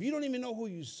 If you don't even know who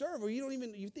you serve, or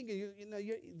you think you're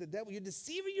the devil, you're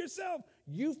deceiving yourself.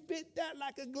 You fit that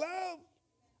like a glove.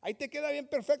 Ahí te queda bien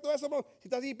perfecto eso, bro. Si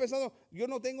estás ahí pensando, yo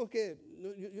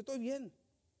estoy bien.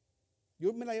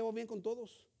 Yo me la llevo bien con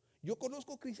todos. Yo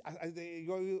conozco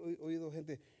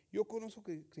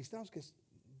cristianos que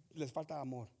les falta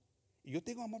amor. Y yo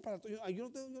tengo amor para todos.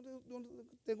 Yo no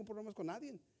tengo problemas con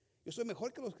nadie. Yo soy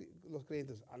mejor que los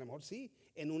creyentes. A lo mejor sí,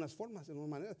 en unas formas, en unas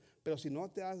maneras. Pero si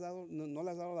no le has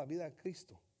dado la vida a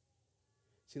Cristo,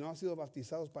 si no has sido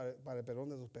bautizados para el perdón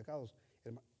de tus pecados,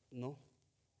 no,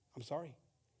 I'm sorry.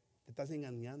 Te estás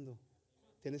engañando.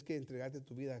 Tienes que entregarte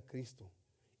tu vida a Cristo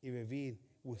y vivir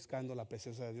buscando la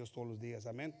presencia de Dios todos los días.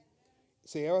 Amén.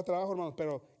 Se lleva trabajo, hermanos,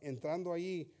 pero entrando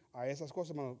allí a esas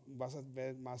cosas, hermano, vas a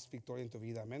ver más victoria en tu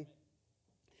vida. Amén.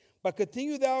 But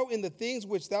continue thou in the things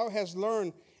which thou hast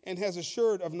learned and hast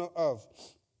assured of,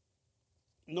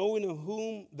 knowing of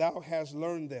whom thou hast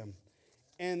learned them,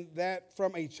 and that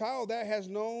from a child thou hast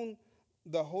known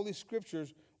the holy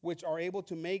scriptures, which are able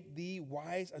to make thee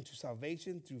wise unto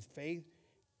salvation through faith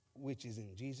which is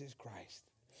in Jesus Christ.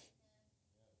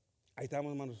 Ahí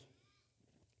estamos, hermanos.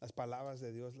 Las palabras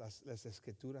de Dios, las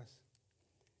escrituras.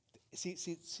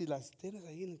 Si las tienes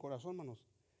ahí en el corazón, hermanos,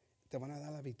 te van a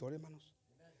dar la victoria, hermanos.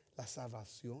 Amen. La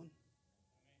salvación. Amen.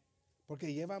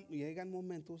 Porque llegan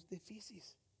momentos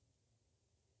difíciles.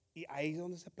 Y ahí es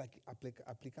donde se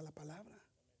aplica la palabra.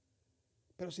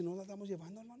 Pero si no la estamos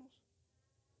llevando, hermanos.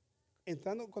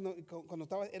 Entrando, cuando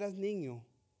eras niño,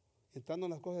 entrando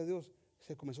en las cosas de Dios,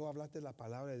 se comenzó a hablarte de la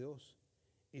palabra de Dios.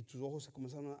 Y tus ojos se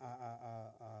comenzaron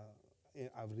a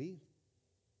abrir.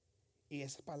 Y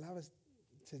esas palabras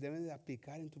se deben de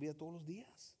aplicar en tu vida todos los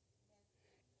días.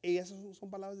 Y esas son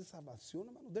palabras de salvación,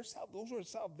 hermano. Those are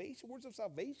salvation, words of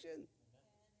salvation.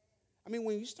 I mean,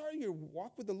 when you start your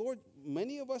walk with the Lord,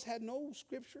 many of us had no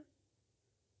scripture.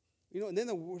 You know, and then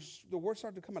the word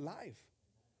started to come alive.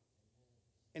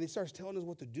 And it starts telling us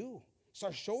what to do. It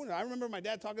starts showing it. I remember my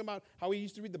dad talking about how he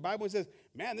used to read the Bible and says,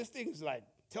 man, this thing is like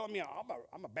telling me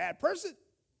I'm a bad person.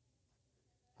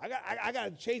 I got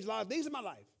to change a lot of things in my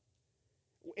life.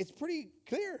 It's pretty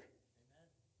clear.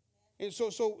 Amen. And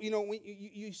so you know, when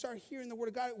you start hearing the word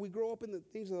of God, we grow up in the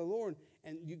things of the Lord,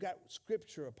 and you got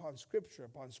scripture upon scripture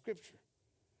upon scripture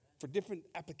for different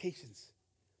applications.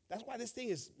 That's why this thing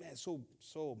is, man, so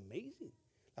amazing.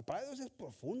 La palabra de Dios es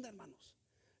profunda, hermanos.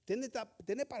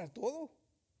 Tiene para todo.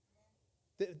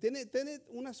 Tiene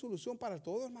una solución para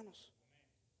todo, hermanos.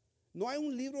 No hay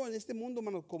un libro en este mundo,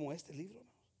 hermanos, como este libro,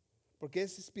 hermanos, porque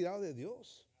es inspirado de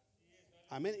Dios.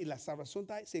 Amén. Y la salvación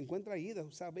se encuentra ahí. The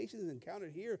salvation is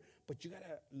encountered here, but you got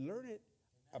to learn it,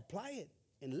 apply it,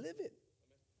 and live it.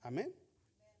 Amen. Amen.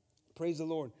 Praise the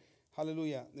Lord.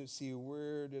 Hallelujah. Let's see,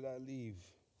 where did I leave?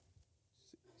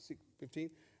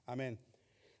 15. Amen.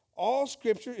 All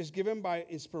scripture is given by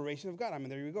inspiration of God. I mean,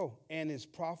 there you go. And is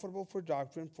profitable for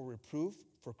doctrine, for reproof,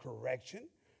 for correction,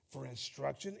 for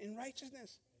instruction in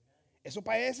righteousness. Amen. Eso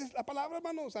parece la palabra,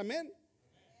 hermanos. Amen.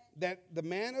 That the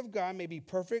man of God may be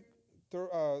perfect,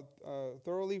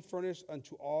 thoroughly furnished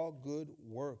unto all good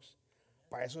works.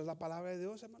 Para eso es la palabra de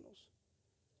Dios, hermanos.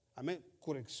 Amén.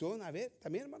 Corrección, a ver,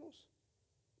 también, hermanos.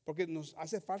 Porque nos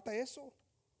hace falta eso.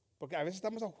 Porque a veces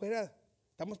estamos afuera,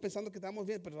 estamos pensando que estamos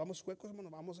bien, pero vamos chuecos,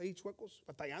 hermanos, vamos ahí chuecos,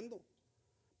 batallando.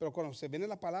 Pero cuando se viene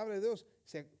la palabra de Dios,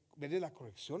 se viene la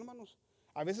corrección, hermanos.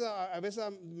 A veces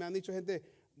me han dicho gente,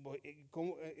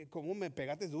 ¿cómo me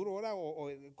pegaste duro ahora? O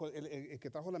el que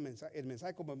trajo el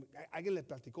mensaje, como alguien le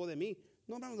platicó de mí.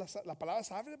 No, hermanos, la palabra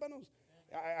sabe, hermanos.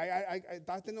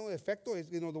 Está teniendo efecto.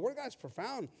 You know, the word of God is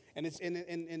profound. And it's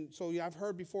and so I've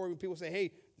heard before when people say, hey,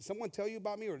 did someone tell you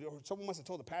about me? Or someone must have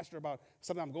told the pastor about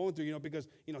something I'm going through, you know, because,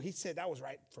 you know, he said that was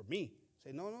right for me.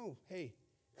 Say, no, hey,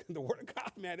 the word of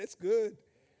God, man, it's good.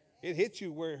 It hits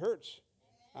you where it hurts.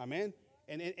 Amen.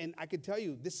 And I can tell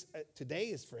you, this today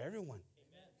is for everyone.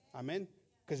 Amen.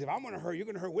 Because if I'm going to hurt, you're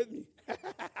going to hurt with me.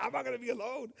 I'm not going to be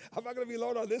alone. I'm not going to be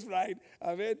alone on this ride.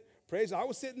 Amen. Praise God. I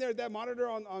was sitting there at that monitor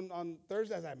on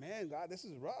Thursday. I was like, man, God, this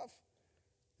is rough.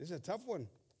 This is a tough one.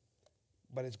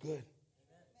 But it's good.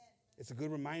 It's a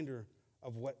good reminder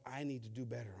of what I need to do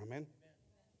better. Amen.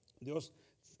 Dios,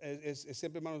 es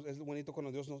siempre, hermanos, es bonito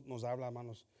cuando Dios nos habla,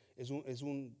 hermanos. Es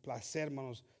un placer,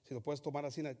 hermanos. Si lo puedes tomar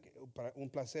así, un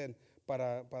placer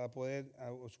para poder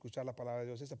escuchar la palabra de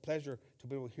Dios. It's a pleasure to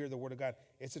be able to hear the word of God.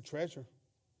 It's a treasure.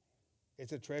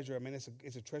 It's a treasure. I mean,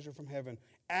 it's a treasure from heaven.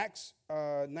 Acts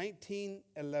 19:11.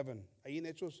 Ahí en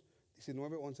Hechos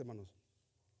 19:11, hermanos.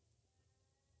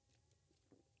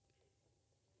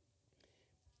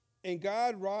 And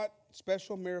God wrought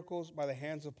special miracles by the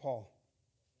hands of Paul,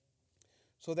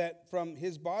 so that from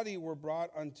his body were brought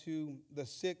unto the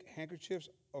sick handkerchiefs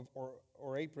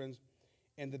or aprons,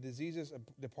 and the diseases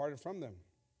departed from them,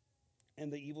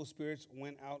 and the evil spirits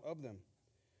went out of them.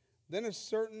 Then a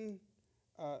certain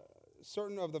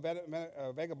of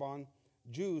the vagabond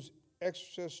Jews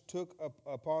exorcists took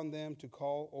upon them to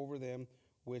call over them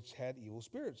which had evil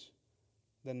spirits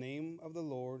the name of the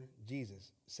Lord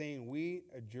Jesus, saying, We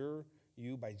adjure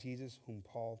you by Jesus whom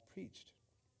Paul preached.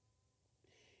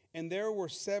 And there were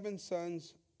 7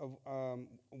 sons of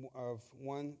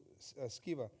one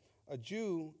Sceva, a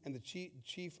Jew, and the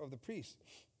chief of the priests,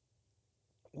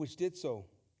 which did so.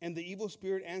 And the evil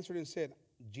spirit answered and said,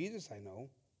 Jesus I know,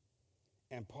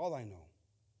 and Paul I know,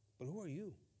 but who are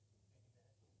you?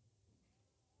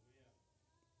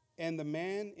 And the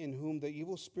man in whom the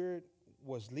evil spirit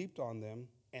was leaped on them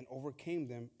and overcame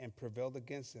them and prevailed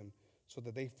against them, so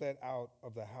that they fled out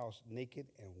of the house naked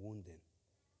and wounded.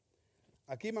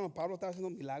 Aquí, hermano, Pablo estaba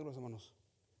haciendo milagros, hermanos.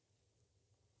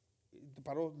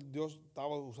 Dios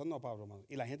estaba usando a Pablo, hermanos.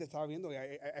 Y la gente estaba viendo.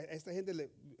 Esta gente,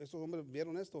 estos hombres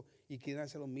vieron esto y quieren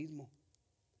hacer lo mismo.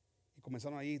 Y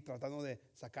comenzaron ahí tratando de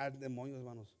sacar demonios,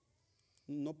 hermanos.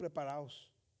 No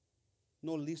preparados.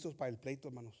 No listos para el pleito,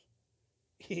 hermanos.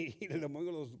 Y el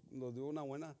demonio los dio una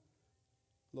buena.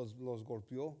 Los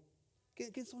golpeó.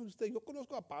 ¿Quién son ustedes? Yo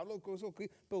conozco a Pablo, conozco a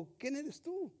Cristo, pero ¿quién eres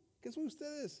tú? ¿Quién son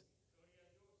ustedes?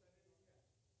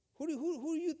 Who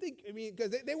do you think? I mean, because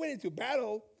they went into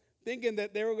battle thinking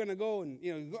that they were going to go and,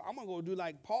 I'm going to go do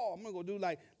like Paul. I'm going to go do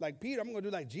like Peter. I'm going to go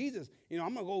do like Jesus.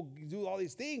 I'm going to go do all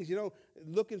these things,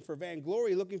 looking for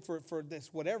vainglory, looking for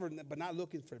this whatever, but not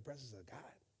looking for the presence of God.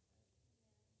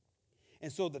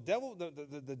 And so the devil,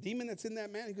 the demon that's in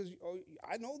that man, he goes, oh,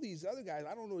 I know these other guys.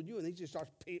 I don't know you. And he just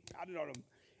starts pounding on them.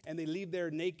 And they leave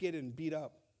there naked and beat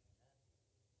up.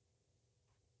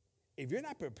 If you're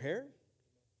not prepared,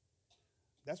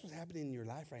 that's what's happening in your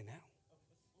life right now.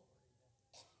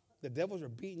 The devils are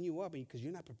beating you up because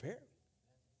you're not prepared.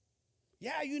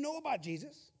 Yeah, you know about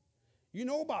Jesus. You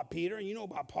know about Peter and you know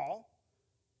about Paul.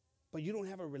 But you don't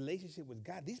have a relationship with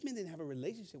God. These men didn't have a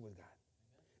relationship with God.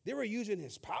 They were using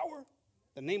his power,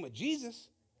 the name of Jesus,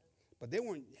 but they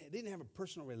didn't have a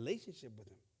personal relationship with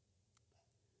him.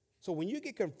 So when you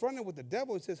get confronted with the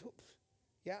devil, it says,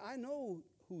 yeah, I know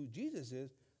who Jesus is,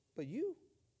 but you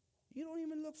don't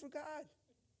even look for God.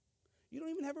 You don't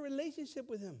even have a relationship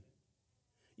with him.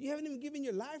 You haven't even given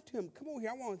your life to him. Come over here,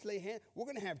 I want to lay hands. We're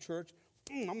going to have church.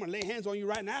 I'm going to lay hands on you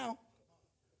right now.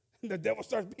 The devil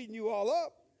starts beating you all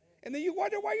up. And then you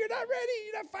wonder why you're not ready.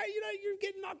 You're not fighting. You're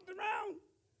getting knocked around.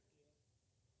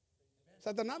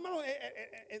 Satanás, hermano,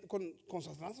 con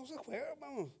Satanás no se juega,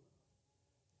 hermanos.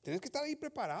 Tienes que estar ahí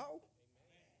preparado.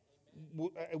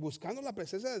 Buscando la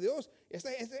presencia de Dios.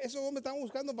 Esos hombres estaban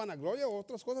buscando vanagloria o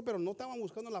otras cosas, pero no estaban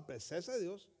buscando la presencia de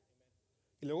Dios.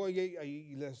 Y luego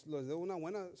ahí les dio una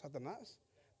buena Satanás.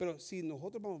 Pero si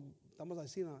nosotros estamos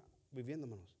así viviendo,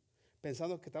 hermanos,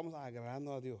 pensando que estamos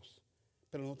agradando a Dios,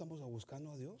 pero no estamos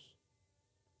buscando a Dios,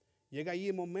 llega ahí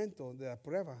el momento de la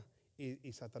prueba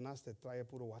y Satanás te trae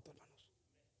puro guato, hermanos.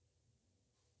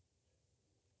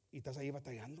 Y estás ahí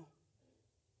batallando.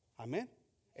 Amén.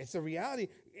 It's a reality.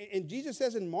 And Jesus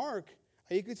says in Mark,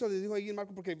 ahí Cristo les dijo ahí en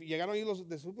Marco, porque llegaron ahí los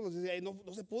discípulos y decían,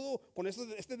 no se pudo con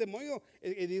este demonio.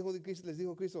 Y les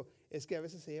dijo Cristo, es que a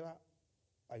veces se lleva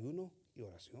ayuno y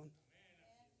oración.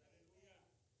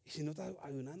 Y si no estás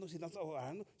ayunando, si no estás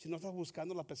orando, si no estás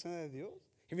buscando la presencia de Dios,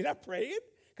 if you're not praying,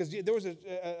 because there was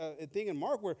a thing in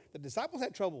Mark where the disciples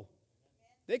had trouble.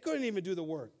 They couldn't even do the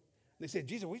work. They said,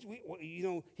 Jesus,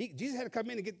 Jesus had to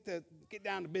come in and get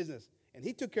down to business. And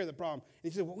he took care of the problem.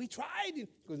 And he said, well, we tried. He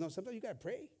goes, no, sometimes you got to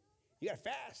pray. You got to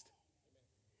fast.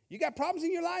 You got problems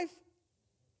in your life?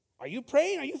 Are you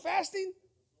praying? Are you fasting?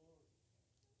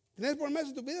 ¿Tienes problemas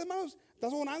en tu vida, hermanos?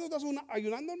 ¿Estás orando? ¿Estás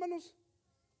ayunando, hermanos?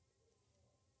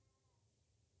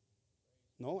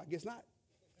 No, I guess not.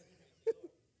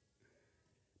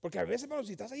 Porque a veces, hermano,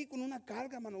 si estás ahí con una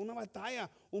carga, hermano, una batalla,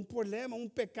 un problema, un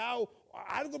pecado,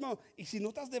 algo, hermano, y si no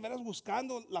estás de veras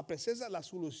buscando la presencia, la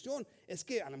solución, es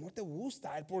que a lo mejor te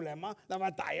gusta el problema, la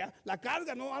batalla, la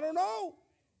carga, no, I don't know.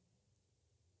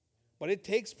 But it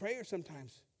takes prayer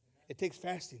sometimes. It takes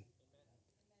fasting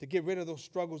to get rid of those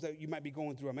struggles that you might be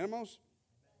going through. Amén, hermanos.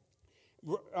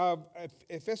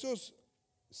 Efesios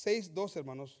 6:12,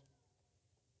 hermanos.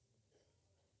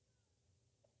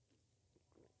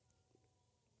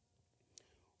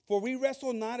 For we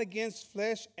wrestle not against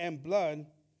flesh and blood,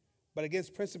 but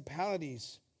against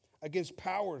principalities, against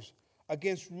powers,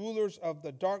 against rulers of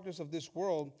the darkness of this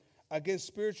world, against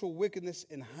spiritual wickedness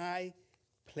in high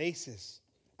places.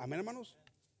 Amén, hermanos.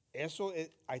 Eso es,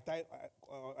 ahí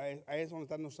es donde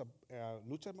está nuestra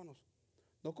lucha, hermanos.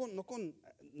 No con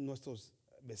nuestros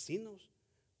vecinos,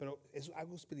 pero es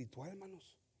algo espiritual,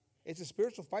 hermanos. It's a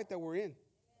spiritual fight that we're in.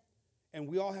 And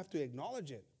we all have to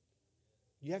acknowledge it.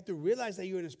 You have to realize that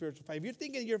you're in a spiritual fight. If you're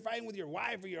thinking you're fighting with your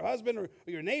wife or your husband or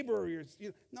your neighbor or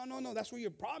no, that's where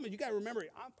your problem is. You got to remember,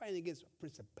 I'm fighting against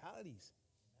principalities.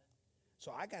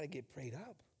 So I got to get prayed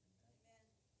up.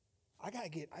 I got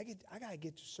to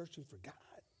get to searching for God.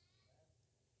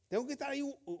 Tengo que estar ahí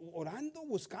orando,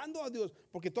 buscando a Dios,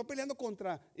 porque estoy peleando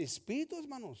contra espíritus,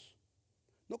 hermanos.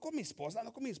 No con mi esposa,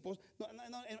 no con mi esposo. No,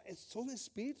 son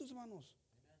espíritus, hermanos.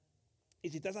 Y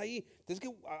si estás ahí, tienes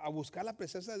que a buscar la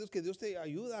presencia de Dios, que Dios te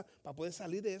ayuda para poder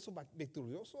salir de eso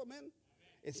victorioso, amén.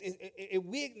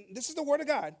 This is the word of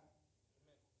God.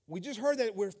 We just heard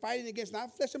that we're fighting against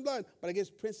not flesh and blood, but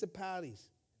against principalities.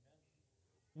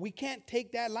 We can't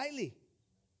take that lightly.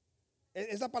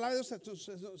 Esa palabra de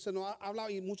Dios se nos ha hablado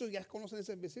y muchos ya conocen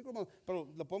ese versículo, pero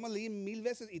lo podemos leer 1000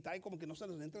 veces y está ahí como que no se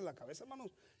nos entra en la cabeza,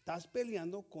 hermanos. Estás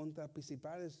peleando contra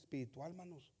principales espirituales,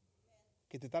 hermanos,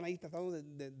 que te están ahí tratando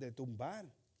de tumbar.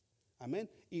 Amén.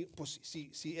 Y pues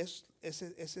si es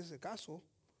ese caso,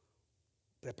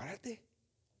 prepárate.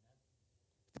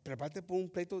 Prepárate por un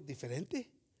pleito diferente.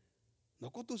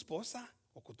 No con tu esposa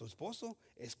o con tu esposo,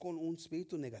 es con un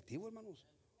espíritu negativo, hermanos.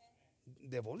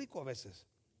 Diabólico a veces.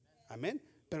 Amén.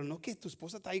 Pero no que tu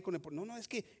esposa está ahí con el... No, es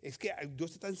que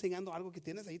Dios te está enseñando algo que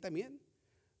tienes ahí también.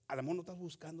 A lo mejor no estás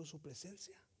buscando su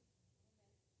presencia.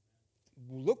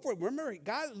 Remember,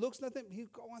 God looks nothing. He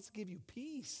wants to give you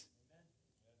peace.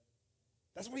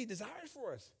 That's what He desires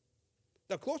for us.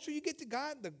 The closer you get to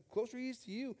God, the closer He is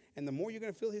to you, and the more you're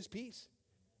going to feel His peace.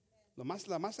 La más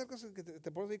cerca que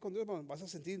te pones ahí con Dios, vas a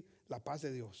sentir la paz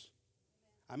de Dios.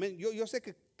 Amén. Yo sé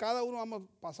que cada uno vamos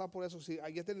a pasar por eso. Si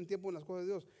ya tienen tiempo en las cosas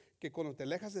de Dios, que cuando te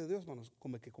alejas de Dios, hermanos,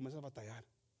 como que comienzas a batallar.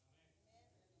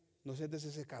 No sientes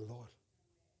ese calor,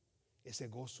 ese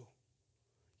gozo.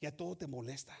 Ya todo te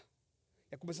molesta.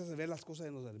 Ya comienzas a ver las cosas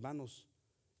en los hermanos,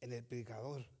 en el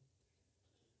predicador.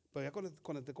 Pero ya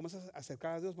cuando te comienzas a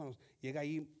acercar a Dios, hermanos, llega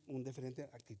ahí una diferente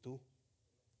actitud.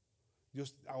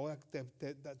 Dios ahora te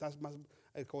das más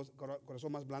el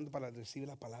corazón más blando para recibir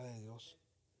la palabra de Dios.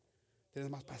 Tienes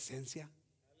más paciencia.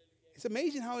 It's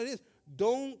amazing how it is.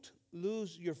 Don't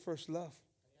lose your first love.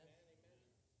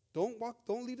 Don't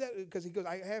leave that, because He goes,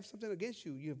 I have something against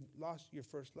you. You've lost your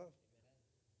first love.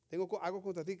 Tengo algo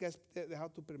contra ti, que has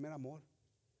dejado tu primer amor.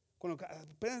 Cuando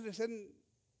apenas recién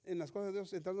en las cosas de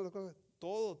Dios, entrando en las cosas,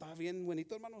 todo está bien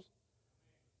bonito, hermanos.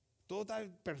 Todo está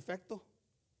perfecto.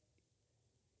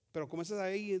 Pero comienzas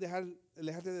ahí a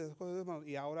alejarte de las cosas de Dios, hermanos,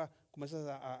 y ahora comienzas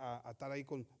a estar ahí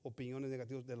con opiniones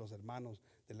negativas de los hermanos,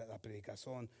 de la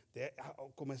predicación.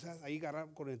 Comienzas ahí a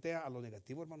agarrar corriente a lo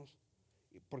negativo, hermanos.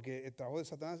 Porque el trabajo de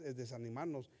Satanás es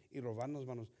desanimarnos y robarnos,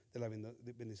 hermanos, de las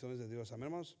bendiciones de Dios. Amén,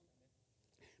 hermanos.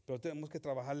 Pero tenemos que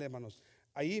trabajarle, hermanos.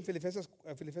 Ahí en Filipenses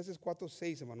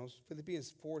 4:6, hermanos.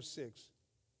 Philippians 4:6.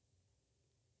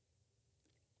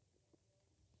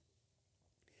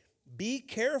 Be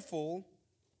careful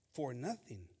for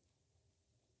nothing.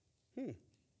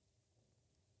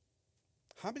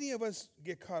 How many of us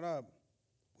get caught up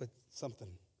with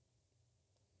something?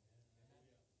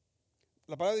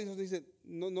 La palabra de Dios dice,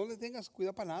 no le tengas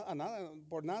cuidado a nada,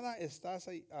 por nada estás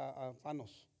ahí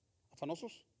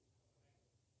afanosos.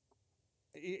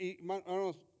 Y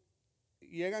hermanos,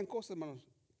 llegan cosas, hermanos,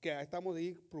 que estamos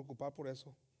ahí preocupados por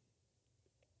eso.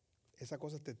 Esa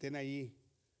cosa te tiene ahí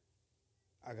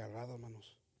agarrado,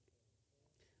 hermanos.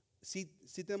 Sí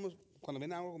tenemos, cuando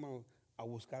viene algo, hermanos, a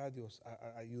buscar a Dios,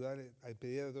 a ayudar, a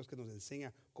pedir a Dios que nos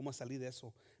enseñe cómo salir de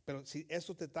eso. Pero si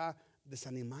eso te está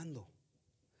desanimando,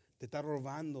 te está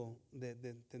robando de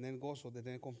tener gozo, de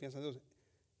tener confianza en Dios,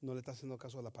 no le estás haciendo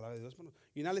caso a la palabra de Dios, hermanos.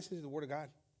 You're not listening to the word of God.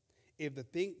 If the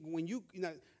thing, when you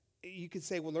can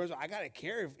say, well, Lorenzo, I got to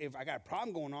care if I got a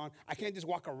problem going on. I can't just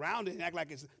walk around and act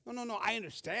like it's, no, I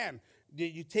understand.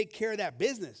 You take care of that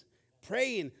business.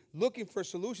 praying, looking for a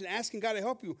solution, asking God to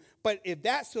help you. But if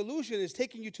that solution is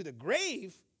taking you to the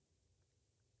grave,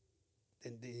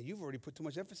 then you've already put too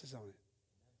much emphasis on it.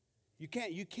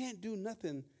 You can't do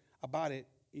nothing about it.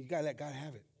 You got to let God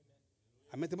have it.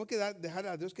 Amén. Tenemos que dejar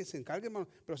a Dios que se encargue, hermano.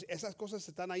 Pero si esas cosas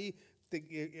están ahí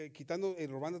quitando y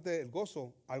robándote el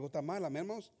gozo, algo está mal, amén,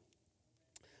 hermanos.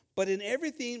 But in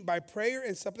everything, by prayer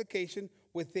and supplication,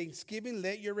 with thanksgiving,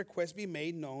 let your requests be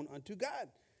made known unto God.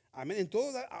 Amén. En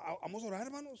todo, vamos a orar,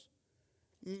 hermanos.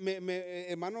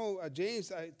 Hermano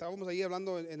James, estábamos ahí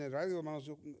hablando en el radio, hermanos.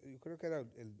 Yo creo que era,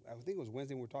 I think it was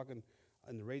Wednesday, we were talking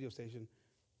on the radio station.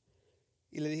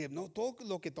 Y le dije, no, todo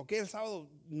lo que toqué el sábado,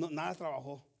 nada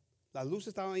trabajó. Las luces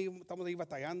estaban ahí, estamos ahí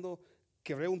batallando.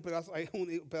 Quebré un pedazo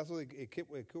de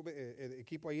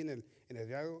equipo ahí en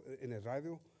el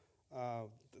radio.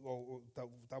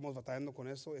 Estábamos batallando con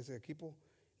ese equipo.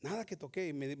 Nada que toqué.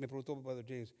 Y me preguntó Brother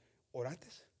James, ¿oraste?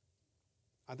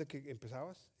 Antes que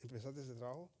empezaste ese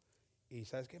trabajo. Y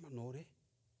 ¿sabes qué, man? No oré.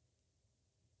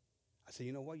 I said,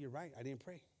 you know what? You're right. I didn't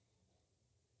pray.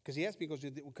 Because he asked me,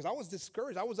 because I was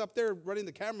discouraged. I was up there running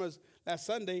the cameras last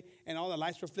Sunday, and all the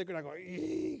lights were flickering. I go,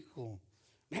 ew.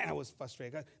 Man, I was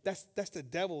frustrated. That's the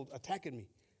devil attacking me.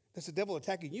 That's the devil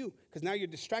attacking you, because now you're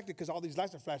distracted because all these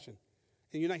lights are flashing,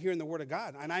 and you're not hearing the word of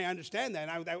God. And I understand that,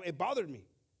 and it bothered me.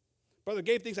 Brother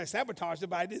Gabe thinks I sabotaged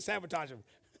it, but I didn't sabotage him.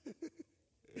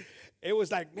 It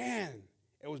was like, man,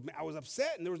 I was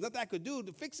upset, and there was nothing I could do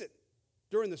to fix it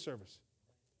during the service.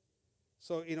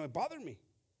 So, it bothered me.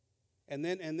 And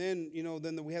then then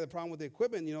we had a problem with the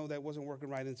equipment, that wasn't working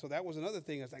right. And so that was another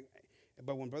thing. I was like,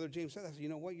 but when Brother James said that, I said, you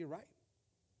know what, you're right.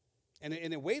 And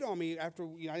it weighed on me after,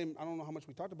 I don't know how much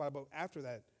we talked about it, but after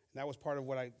that, that was part of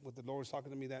what the Lord was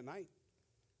talking to me that night.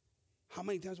 How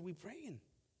many times are we praying?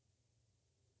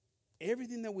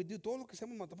 Everything that we do, todo lo que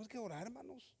hacemos, tenemos que orar,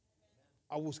 hermanos.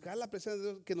 A buscar la presencia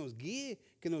de Dios que nos guíe,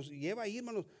 que nos lleva ahí,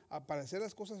 hermanos, para hacer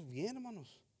las cosas bien,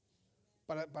 hermanos.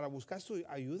 Para buscar su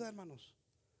ayuda, hermanos.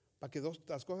 Para que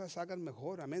las cosas salgan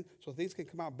mejor, amen. So things can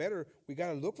come out better. We got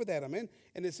to look for that, amen.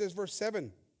 And it says, verse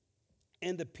 7,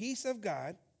 and the peace of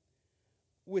God,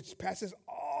 which passes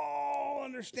all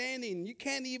understanding. You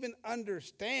can't even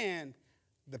understand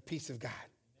the peace of God.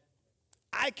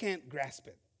 I can't grasp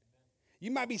it.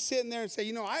 You might be sitting there and say,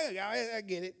 I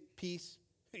get it, peace.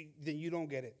 Then you don't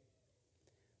get it.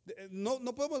 No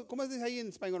podemos, ¿cómo se dice ahí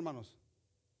en español, hermanos?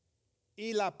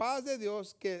 Y la paz de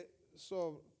Dios que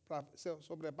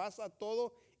sobrepasa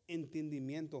todo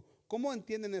entendimiento. ¿Cómo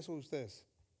entienden eso ustedes?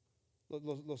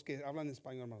 Los que hablan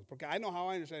español, hermanos. Porque I know how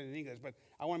I understand it in English, but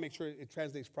I want to make sure it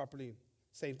translates properly.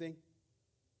 Same thing.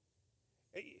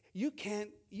 You can't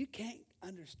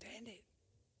understand it.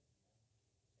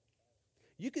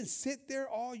 You can sit there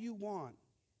all you want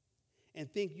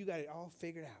and think you got it all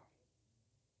figured out.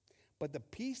 But the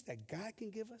peace that God can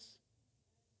give us,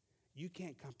 you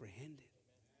can't comprehend it.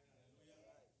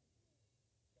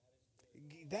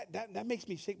 That makes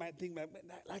me shake my thing.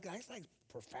 That's like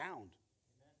profound.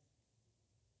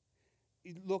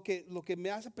 Lo que me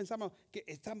hace pensar, hermano, que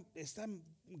es tan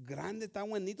grande, tan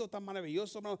bonito, tan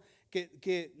maravilloso, hermano,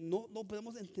 que no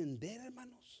podemos entender,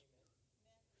 hermanos.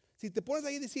 Si te pones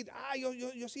ahí y decir,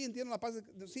 yo sí entiendo la paz,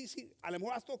 sí, a lo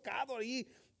mejor has tocado ahí,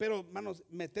 pero, hermanos,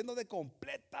 metiéndote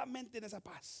completamente en esa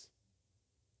paz.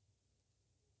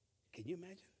 Can you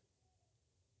imagine?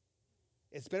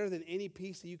 It's better than any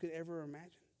peace that you could ever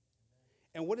imagine.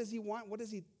 And what does he want? What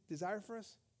does he desire for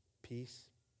us? Peace.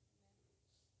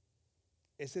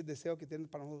 Ese deseo que tiene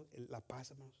para nosotros, la paz,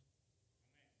 hermanos.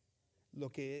 Lo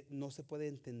que no se puede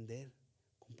entender,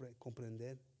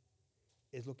 comprender,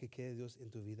 es lo que quiere Dios en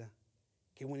tu vida.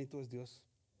 Qué bonito es Dios.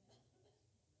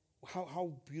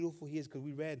 How beautiful he is, because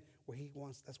we read where he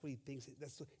wants, that's what he thinks.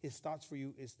 That's his thoughts for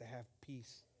you is to have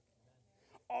peace.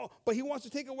 Oh, but he wants to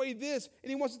take away this, and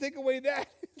he wants to take away that.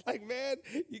 It's like, man,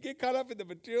 you get caught up in the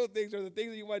material things or the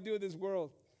things that you want to do in this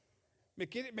world. Me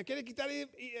quiere quitar y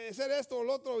hacer esto o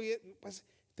lo otro. Y pues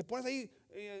te pones ahí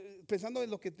pensando en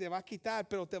lo que te va a quitar,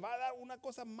 pero te va a dar una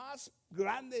cosa más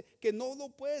grande que no lo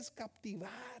puedes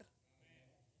captivar.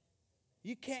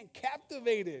 You can't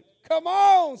captivate it. Come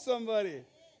on, somebody.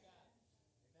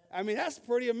 I mean, that's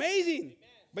pretty amazing.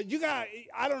 But you got,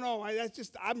 I don't know, that's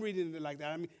just, I'm reading it like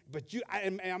that. I mean, but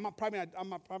I'm not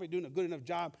probably doing a good enough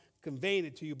job conveying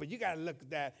it to you, but you got to look at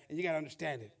that and you got to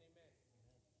understand it.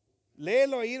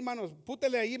 Léelo ahí, hermanos,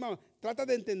 pútele ahí, hermanos. Trata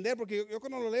de entender, porque yo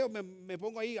cuando lo leo me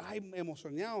pongo ahí,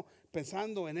 emocionado,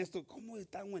 pensando en esto. ¿Cómo es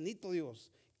tan bonito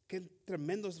Dios? Qué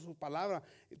tremendo es su palabra.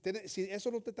 Si eso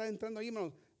no te está entrando ahí,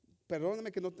 hermanos,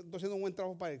 perdóname que no estoy haciendo un buen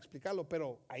trabajo para explicarlo,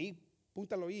 pero ahí,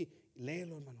 púntalo ahí,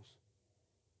 léelo, hermanos.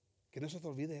 Que no se te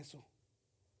olvide eso.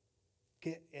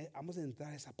 vamos a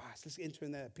entrar a esa paz. Let's enter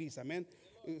in that peace. Amen.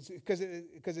 Because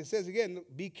it says again,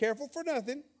 be careful for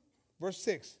nothing. Verse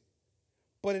 6.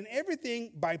 But in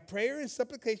everything, by prayer and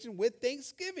supplication with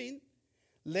thanksgiving,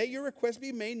 let your requests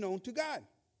be made known to God.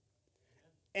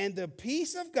 And the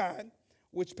peace of God,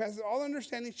 which passes all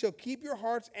understanding, shall keep your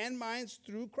hearts and minds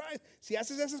through Christ. Si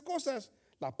haces esas cosas,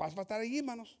 la paz va a estar allí,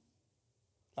 hermanos.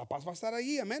 La paz va a estar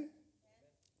allí, amen.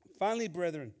 Finally,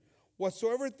 brethren,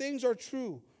 whatsoever things are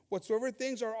true, whatsoever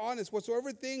things are honest,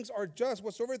 whatsoever things are just,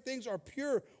 whatsoever things are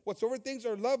pure, whatsoever things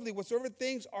are lovely, whatsoever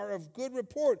things are of good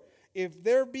report, if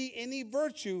there be any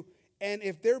virtue, and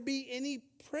if there be any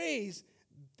praise,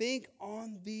 think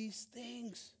on these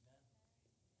things.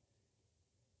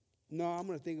 No, I'm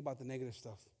going to think about the negative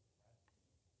stuff.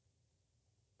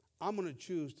 I'm going to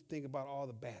choose to think about all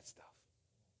the bad stuff.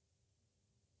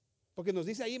 Porque nos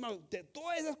dice ahí, hermanos, de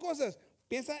todas esas cosas,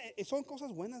 piensa, son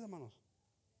cosas buenas, hermanos.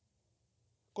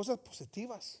 Cosas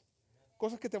positivas.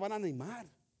 Cosas que te van a animar,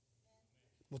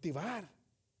 motivar.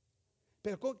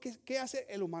 Pero ¿qué hace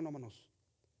el humano, hermanos?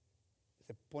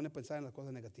 Se pone a pensar en las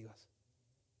cosas negativas.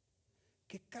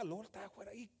 Qué calor está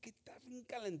afuera ahí, que está bien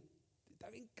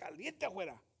caliente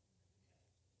afuera.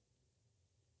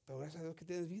 Pero gracias a Dios que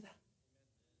tienes vida.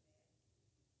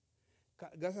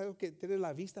 Gracias a Dios que tienes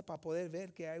la vista para poder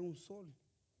ver que hay un sol.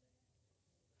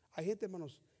 Hay gente,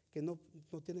 hermanos, que no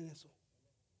tienen eso.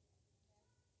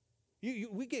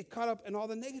 We get caught up in all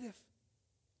the negative.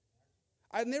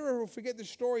 I never forget the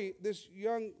story. This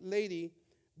young lady,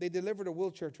 they delivered a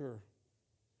wheelchair to her.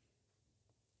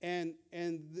 And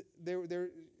there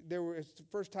were, it's the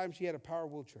first time she had a power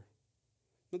wheelchair.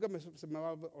 Nunca se me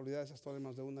va a olvidar esa historia,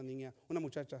 hermanos, de una niña, una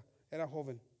muchacha, era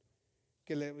joven,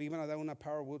 que le iban a dar una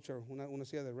power wheelchair, una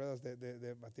silla de ruedas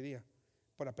de batería,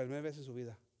 para la primera vez en su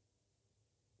vida.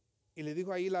 Y le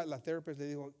dijo ahí la therapist, le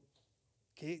dijo,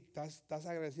 ¿qué? ¿Estás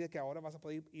agradecida que ahora vas a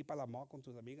poder ir para la mall con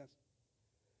tus amigas?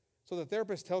 So the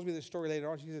therapist tells me this story later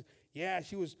on. She says, yeah,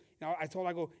 she was, I told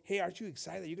her, I go, hey, aren't you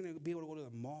excited that you're going to be able to go to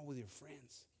the mall with your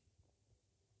friends?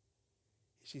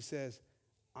 She says,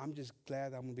 I'm just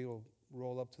glad I'm going to be able to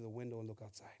roll up to the window and look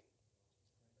outside.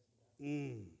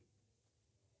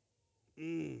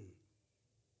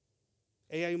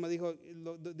 Ella me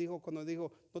dijo cuando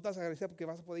dijo, ¿no estás agradecida porque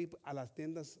vas a poder ir a las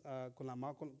tiendas con la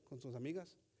mamá, con sus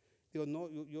amigas? Digo, no,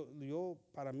 yo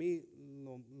para mí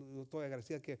no estoy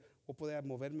agradecida que voy a poder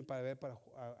moverme para ver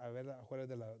afuera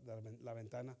de la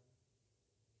ventana.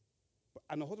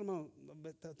 A nosotros, hermano,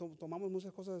 tomamos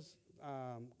muchas cosas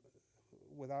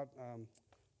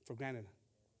for granted.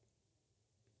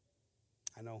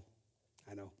 I know.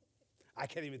 I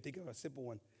can't even think of a simple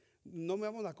one. No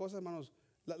vemos las cosas, hermanos,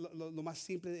 lo más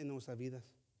simple en nuestras vidas.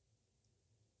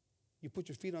 You put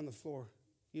your feet on the floor.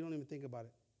 You don't even think about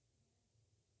it.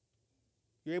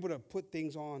 You're able to put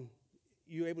things on.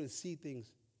 You're able to see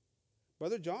things.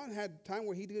 Brother John had time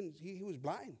where he was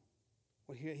blind.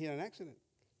 When he had an accident.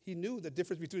 He knew the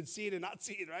difference between seeing and not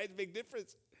seeing, right? Big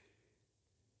difference.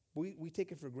 We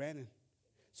take it for granted.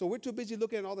 So we're too busy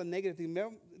looking at all the negative things.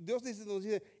 Dios nos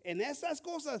dice, en esas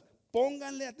cosas,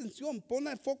 pónganle atención,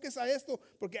 ponle enfoques a esto,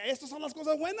 porque estas son las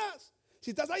cosas buenas.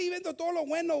 Si estás ahí viendo todo lo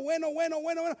bueno,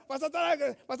 vas a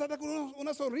estar con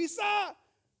una sonrisa.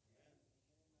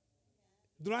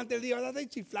 Durante el día vas a estar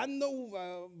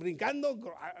chiflando, brincando,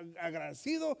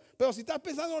 agradecido. Pero si estás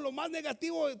pensando en lo más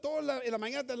negativo, en la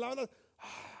mañana te levantas,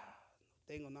 no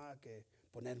tengo nada que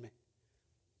ponerme.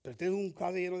 Pero tengo un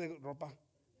closet lleno de ropa.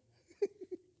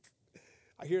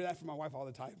 I hear that from my wife all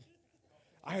the time.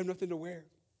 I have nothing to wear.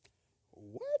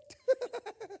 What?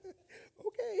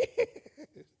 Okay.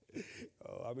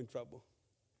 Oh, I'm in trouble.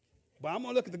 But I'm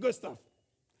going to look at the good stuff.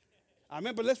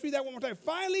 Amen. But let's read that one more time.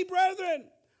 Finally,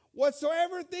 brethren,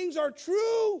 whatsoever things are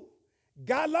true,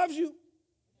 God loves you.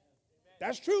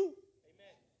 That's true.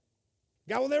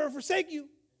 God will never forsake you.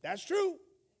 That's true.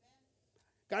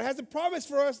 God has a promise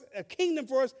for us, a kingdom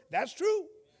for us. That's true.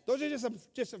 Those are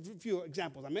just a few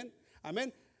examples. Amen.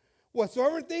 Amen.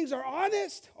 Whatsoever things are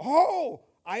honest. Oh,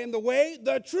 I am the way,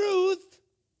 the truth,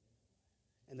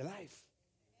 and the life.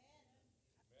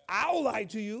 I'll lie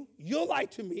to you. You'll lie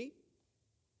to me.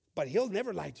 But he'll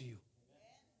never lie to you.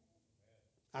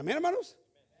 Amen, hermanos.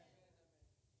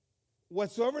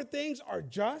 Whatsoever things are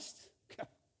just.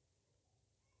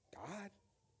 God.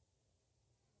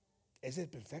 Es el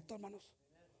perfecto, hermanos.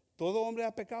 Todo hombre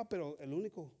ha pecado, pero el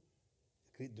único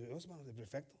Dios, hermanos, es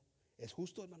perfecto. Es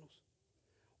justo, hermanos.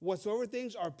 Whatsoever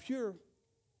things are pure,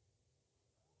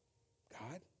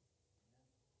 God.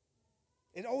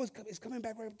 It always is coming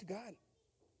back right up to God.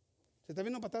 Se está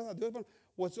viendo para atrás a Dios, hermanos.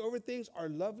 Whatsoever things are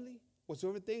lovely,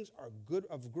 whatsoever things are good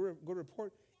of good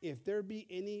report, if there be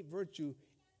any virtue,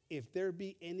 if there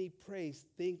be any praise,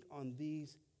 think on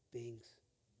these things.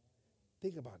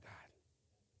 Think about God.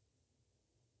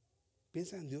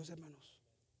 Piensa en Dios, hermanos.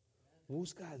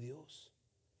 Busca a Dios.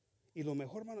 Y lo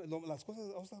mejor, hermano, las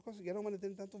otras cosas ya no van a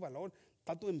tener tanto valor,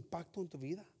 tanto impacto en tu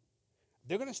vida.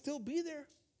 They're going to still be there.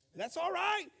 That's all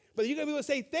right. But you're going to be able to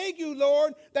say, thank you,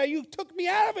 Lord, that you took me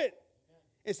out of it.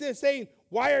 Instead of saying,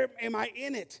 why am I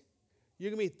in it?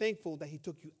 You're going to be thankful that he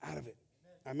took you out of it.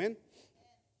 Amen.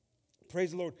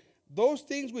 Praise the Lord. Those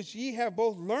things which ye have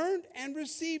both learned and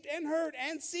received and heard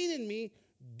and seen in me,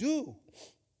 do.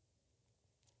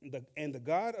 And the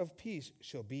God of peace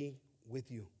shall be with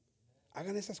you.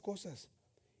 Hagan esas cosas.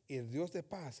 Y el Dios de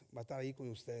paz va a estar ahí con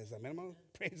ustedes. Amén, hermanos.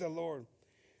 Praise the Lord.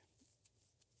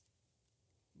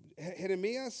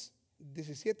 Jeremías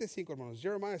 17:5, hermanos.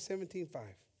 Jeremiah 17:5.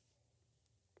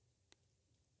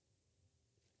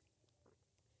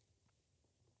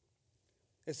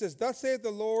 It says, thus saith the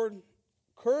Lord,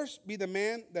 cursed be the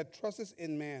man that trusteth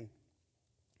in man,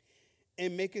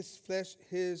 and maketh flesh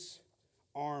his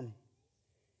arm,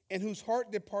 and whose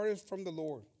heart departeth from the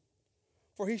Lord.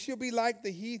 For he shall be like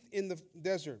the heath in the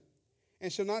desert,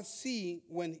 and shall not see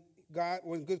when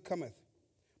good cometh,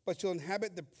 but shall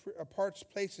inhabit the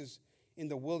parched places in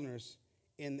the wilderness,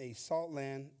 in a salt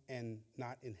land and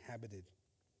not inhabited.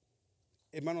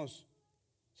 Hermanos,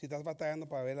 si estás batallando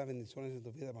para ver las bendiciones en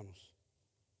tu vida, hermanos,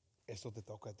 esto te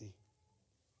toca a ti.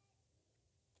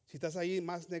 Si estás ahí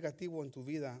más negativo en tu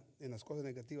vida, en las cosas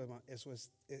negativas, hermano,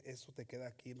 eso te queda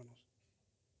aquí, hermanos.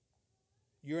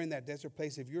 You're in that desert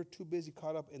place. If you're too busy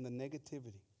caught up in the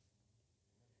negativity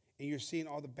and you're seeing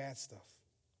all the bad stuff,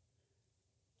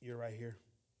 you're right here.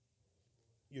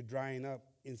 You're drying up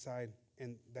inside,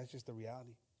 and that's just the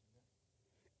reality.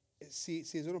 Si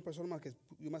es una persona que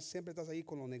siempre estás ahí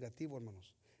con lo negativo,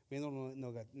 hermanos, viendo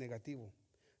lo negativo,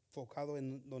 focado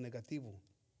en lo negativo,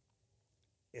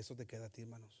 eso te queda a ti,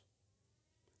 hermanos.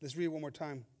 Let's read it one more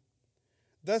time.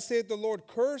 Thus saith the Lord,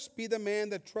 cursed be the man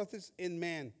that trusteth in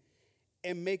man,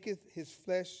 and maketh his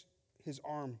flesh his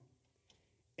arm,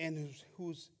 and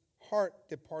whose heart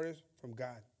departeth from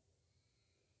God.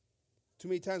 Too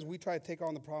many times we try to take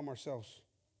on the problem ourselves.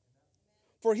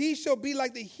 For he shall be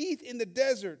like the heath in the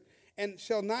desert, and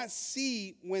shall not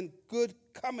see when good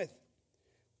cometh.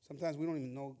 Sometimes we don't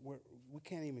even know, we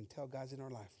can't even tell God's in our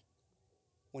life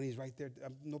when he's right there.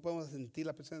 No podemos sentir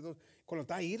la presencia de Dios cuando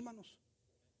está ahí, hermanos,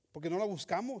 porque no la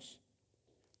buscamos.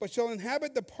 But shall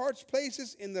inhabit the parched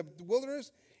places in the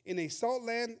wilderness, in a salt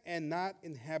land and not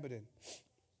inhabited.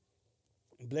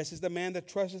 Blessed is the man that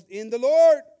trusteth in the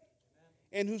Lord,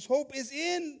 and whose hope is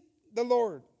in the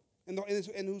Lord, and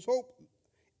whose hope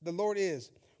the Lord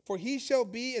is. For he shall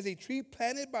be as a tree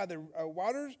planted by the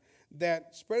waters,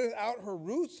 that spreadeth out her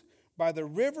roots by the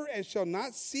river, and shall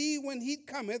not see when heat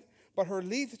cometh, but her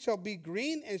leaf shall be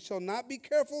green, and shall not be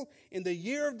careful in the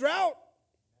year of drought,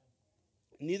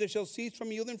 neither shall cease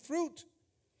from yielding fruit.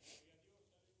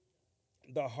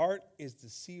 The heart is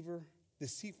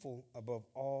deceitful above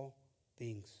all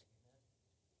things,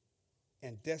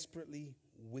 and desperately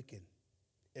wicked.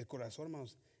 El corazón,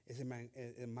 hermanos, es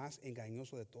el más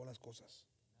engañoso de todas las cosas.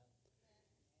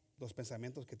 Los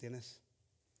pensamientos que tienes,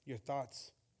 your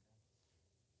thoughts.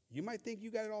 You might think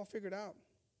you got it all figured out.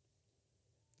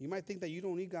 You might think that you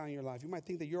don't need God in your life. You might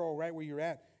think that you're all right where you're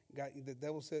at. God, the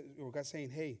devil said, or God's saying,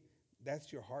 hey,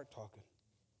 that's your heart talking.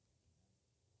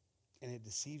 And it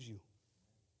deceives you.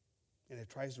 And it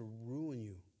tries to ruin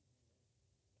you.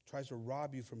 It tries to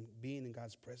rob you from being in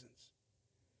God's presence.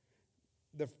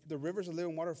 The rivers of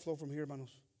living water flow from here, hermanos.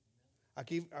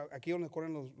 Aquí donde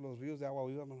corren los ríos de agua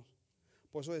viva, hermanos.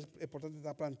 Por eso es importante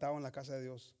estar plantado en la casa de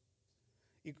Dios.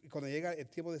 Y cuando llega el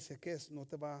tiempo de sequez, no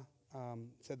te va a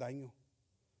hacer daño.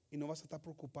 Y no vas a estar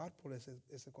preocupado por esas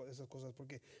cosas,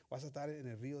 porque vas a estar en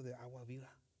el río de agua viva.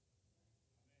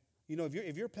 You know,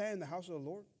 if you're planting the house of the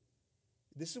Lord,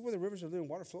 this is where the rivers of living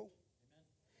water flow.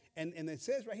 And it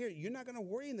says right here, you're not going to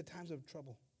worry in the times of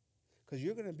trouble, because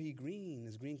you're going to be green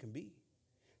as green can be.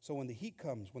 So when the heat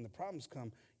comes, when the problems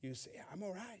come, you say, I'm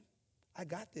all right. I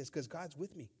got this because God's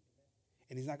with me.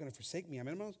 And he's not going to forsake me.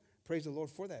 Amen, hermanos? Praise the Lord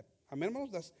for that. Amen, hermanos?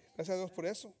 Gracias a Dios por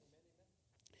eso.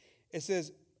 It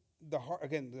says, the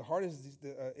heart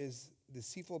is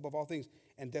deceitful above all things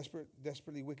and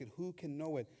desperately wicked. Who can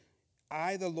know it?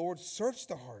 I, the Lord, search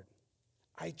the heart.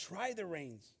 I try the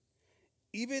reins,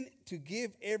 even to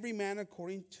give every man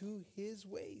according to his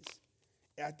ways.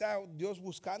 Está Dios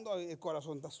buscando el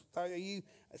corazón, está ahí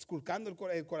esculcando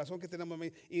el corazón que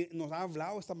tenemos. Y nos ha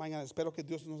hablado esta mañana. Espero que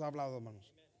Dios nos ha hablado,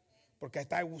 hermanos. Porque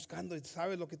está buscando y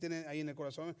sabe lo que tiene ahí en el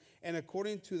corazón. And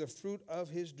according to the fruit of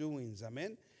his doings.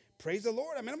 Amen. Praise the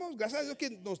Lord. Amén, hermanos. Gracias a Dios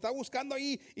que nos está buscando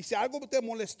ahí. Y si algo te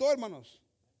molestó, hermanos.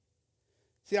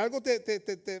 Si algo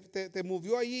te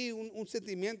movió ahí, un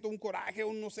sentimiento, un coraje,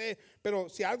 un no sé. Pero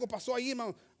si algo pasó ahí,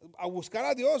 hermano, a buscar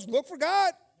a Dios, look for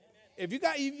God. If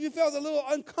you felt a little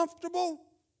uncomfortable,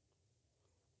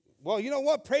 well, you know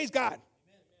what? Praise God.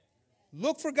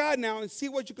 Look for God now and see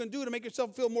what you can do to make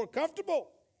yourself feel more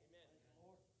comfortable.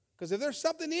 Because if there's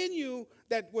something in you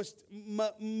that was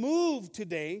moved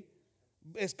today,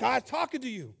 it's God talking to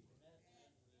you.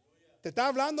 Te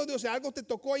está hablando Dios, si algo te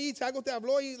tocó ahí, si algo te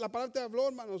habló y la palabra te habló,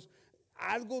 hermanos,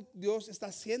 algo Dios está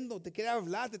haciendo, te quiere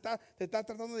hablar, te está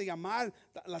tratando de llamar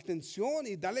la atención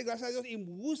y darle gracias a Dios y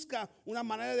busca una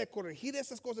manera de corregir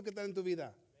esas cosas que están en tu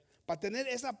vida. Para tener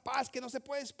esa paz que no se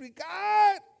puede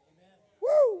explicar.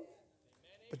 Woo!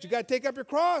 But you got to take up your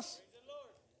cross.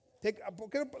 ¿Por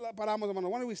qué no paramos,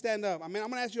 hermanos? Why don't we stand up? I'm going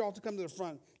to ask you all to come to the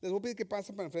front. Les voy a pedir que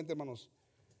pasen para el frente, hermanos.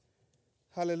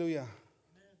 Aleluya.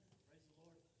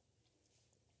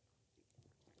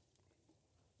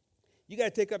 You got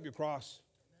to take up your cross.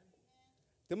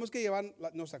 Tenemos que llevar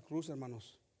nuestra cruz,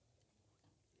 hermanos.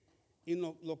 Y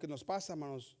lo que nos pasa,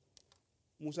 hermanos,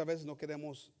 muchas veces no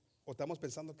queremos, o estamos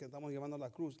pensando que estamos llevando la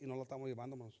cruz y no la estamos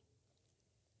llevando, hermanos.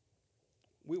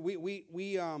 We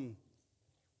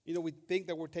think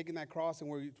that we're taking that cross and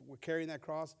we're carrying that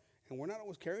cross, and we're not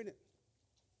always carrying it.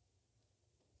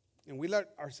 And we let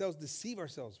ourselves deceive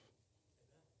ourselves.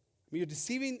 I mean, you're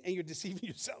deceiving and you're deceiving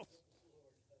yourself.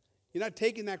 You're not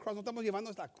taking that cross. No estamos llevando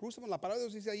esta cruz. La palabra de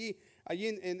Dios dice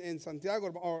allí en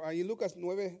Santiago, or allí en Lucas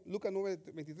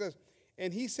 9:23.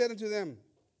 And he said unto them,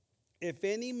 if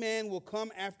any man will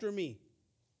come after me,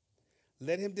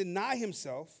 let him deny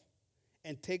himself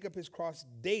and take up his cross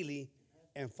daily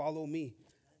and follow me.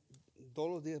 Todos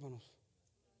los días, hermanos,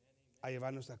 a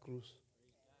llevar nuestra cruz.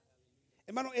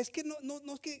 Hermano, es que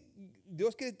no es que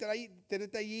Dios quiere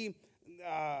tenerte allí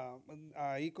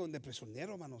de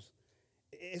prisionero, hermanos.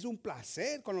 Es un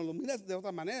placer, cuando lo miras de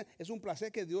otra manera, es un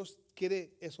placer que Dios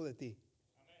quiere eso de ti.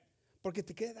 Porque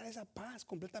te quiere dar esa paz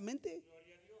completamente.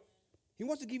 He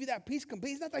wants to give you that peace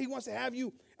complete. It's not that he wants to have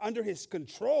you under his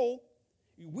control.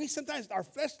 We sometimes, our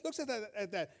flesh looks at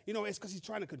that, it's because he's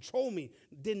trying to control me.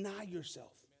 Deny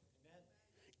yourself.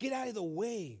 Get out of the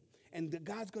way, and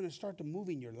God's going to start to move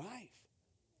in your life.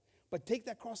 But take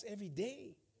that cross every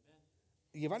day.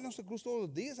 Llevar nuestra cruz todos los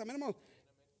días. Amén, hermanos.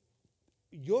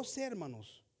 Yo sé,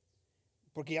 hermanos,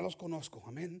 porque ya los conozco,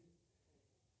 amén,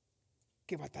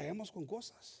 que batallamos con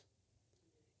cosas.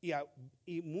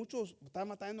 Y muchos están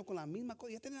batallando con la misma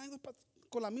cosa. Ya tienen algo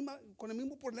con el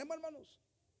mismo problema, hermanos.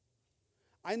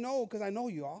 I know, because I know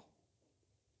you all,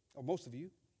 or most of you,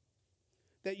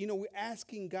 that, we're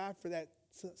asking God for that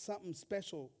something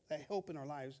special, that help in our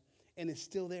lives, and it's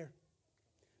still there.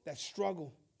 That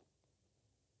struggle.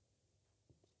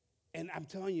 And I'm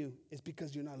telling you, it's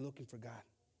because you're not looking for God.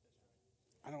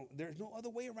 There's no other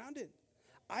way around it.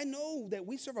 I know that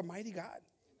we serve a mighty God.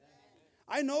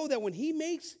 I know that when he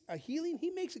makes a healing, he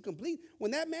makes it complete.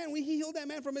 When he healed that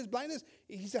man from his blindness,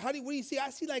 he said, what do you see? I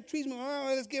see like trees.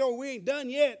 Oh, let's get over. We ain't done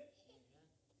yet.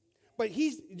 But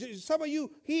some of you,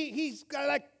 he's got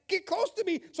like, get close to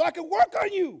me so I can work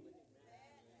on you.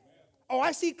 Oh,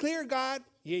 I see clear, God.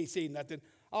 You ain't seeing nothing.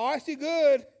 Oh, I see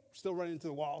good. Still running into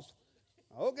the walls.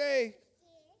 Okay.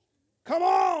 Come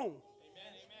on. Amen.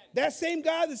 That same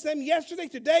God, the same yesterday,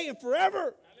 today, and forever.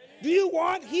 Amen. Do you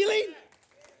want healing?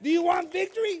 Do you want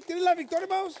victory? ¿Tienes la victoria,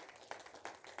 hermanos?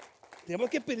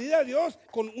 Tenemos que pedir a Dios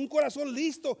con un corazón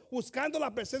listo, buscando la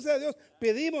presencia de Dios.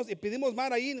 Pedimos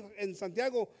más ahí en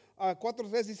Santiago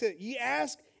 4:3 dice, ye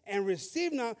ask and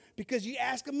receive not, because ye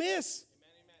ask amiss,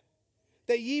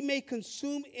 that ye may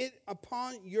consume it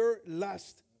upon your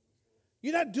lust.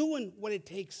 You're not doing what it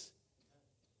takes.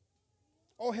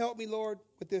 Oh, help me, Lord,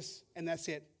 with this, and that's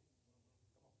it.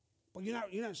 But you're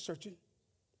not searching.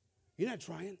 You're not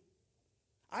trying.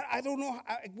 I don't know.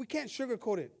 We can't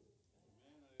sugarcoat it.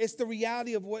 It's the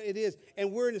reality of what it is.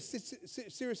 And we're in a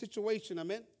serious situation,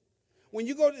 amen? When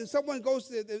someone goes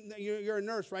to, you're a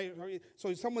nurse, right?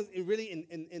 So someone's really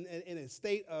in a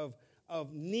state of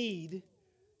need.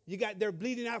 They're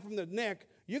bleeding out from the neck.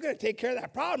 You're going to take care of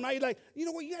that problem. Now you're like, you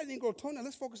know what? You got an ingrotonia.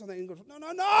 Let's focus on that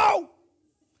ingrotonia. No.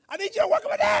 I need you to work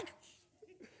on my neck.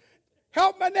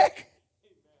 Help my neck.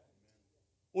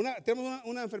 Tenemos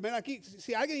una enfermera aquí.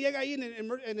 Si alguien llega ahí en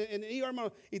el ER,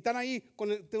 hermano, y están ahí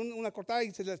con una cortada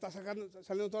y se le está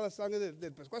saliendo toda la sangre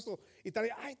del pescuezo, y están ahí,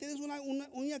 ay, tienes una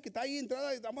uña que está ahí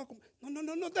entrada.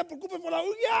 No te preocupes por la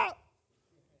uña.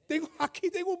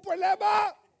 Aquí tengo un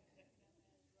problema.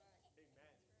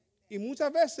 Y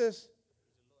muchas veces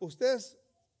ustedes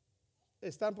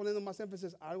están poniendo más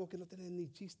énfasis a algo que no tiene ni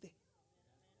chiste.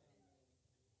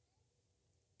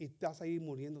 y estás ahí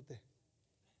muriéndote.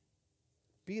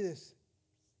 Pides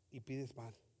y pides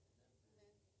mal.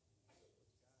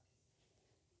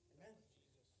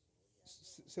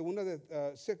 Segunda de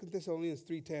 2 Thessalonians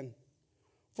 3:10.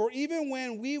 For even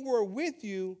when we were with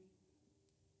you,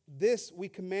 this we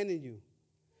commanded you,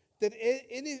 that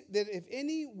if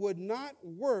any would not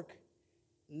work,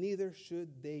 neither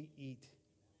should they eat.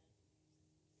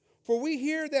 For we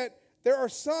hear that there are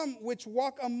some which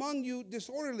walk among you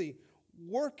disorderly,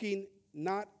 working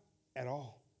not at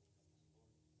all,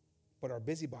 but are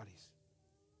busybodies.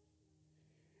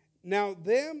 Now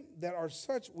them that are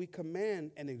such we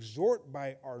command and exhort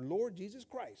by our Lord Jesus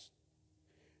Christ,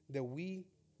 that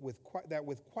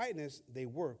with quietness they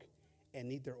work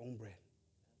and eat their own bread.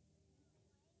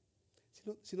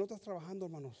 Si no estás trabajando,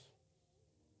 hermanos,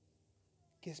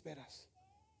 ¿qué esperas?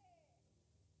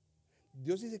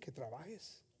 Dios dice que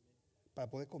trabajes para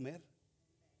poder comer.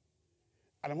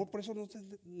 A lo mejor por eso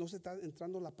no se está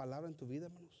entrando la palabra en tu vida,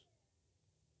 hermanos.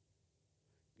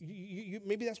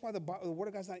 Maybe that's why the word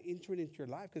of God's not entering into your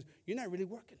life, because you're not really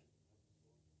working.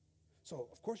 So,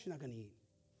 of course, you're not going to eat.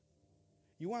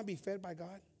 You want to be fed by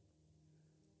God?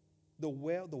 The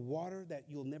water that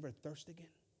you'll never thirst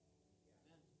again.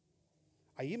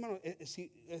 Ahí, hermano,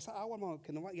 esa agua, hermano,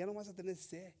 que ya no vas a tener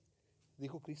sed,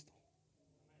 dijo Cristo.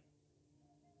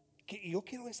 Yo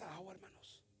quiero esa agua,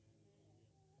 hermanos.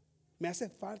 Me hace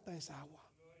falta esa agua.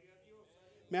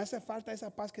 Me hace falta esa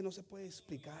paz que no se puede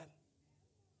explicar.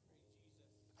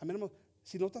 Amén, hermanos.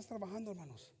 Si no estás trabajando,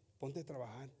 hermanos, ponte a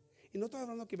trabajar. Y no estoy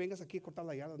hablando que vengas aquí a cortar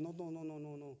la yarda.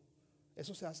 No.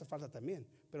 Eso se hace falta también,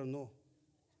 pero no.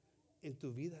 En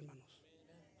tu vida, hermanos.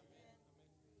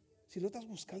 Si no estás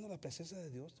buscando la presencia de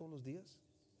Dios todos los días,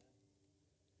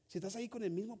 si estás ahí con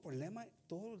el mismo problema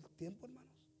todo el tiempo,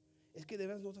 hermanos, es que de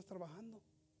veras no estás trabajando.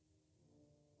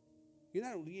 The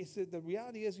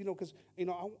reality is, because we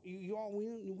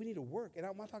need to work. And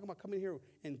I'm not talking about coming here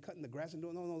and cutting the grass and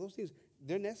doing no. Those things,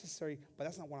 they're necessary, but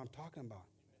that's not what I'm talking about.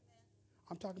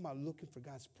 I'm talking about looking for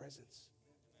God's presence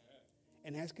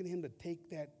and asking Him to take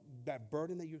that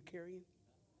burden that you're carrying,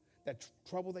 that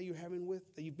trouble that you're having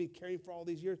with, that you've been carrying for all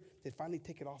these years, to finally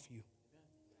take it off you.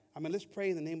 Amen. Let's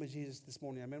pray in the name of Jesus this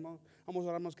morning. Amén, hermanos. Vamos a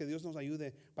orar, que Dios nos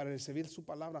ayude para recibir su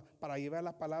palabra, para llevar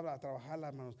la palabra, a trabajarla,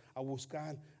 hermanos, a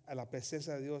buscar a la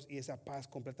presencia de Dios y esa paz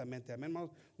completamente. Amén,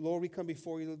 hermanos. Lord, we come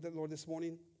before you, Lord, this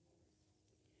morning.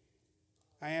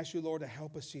 I ask you, Lord, to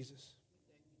help us, Jesus.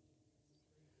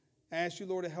 I ask you,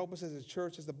 Lord, to help us as a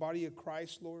church, as the body of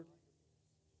Christ, Lord.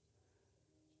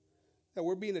 That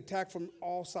we're being attacked from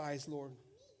all sides, Lord.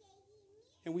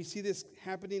 And we see this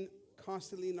happening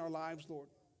constantly in our lives, Lord.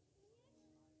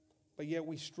 But yet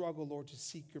we struggle, Lord, to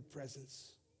seek your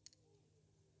presence.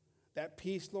 That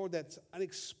peace, Lord, that's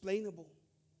unexplainable,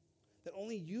 that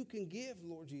only you can give,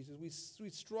 Lord Jesus. We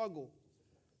struggle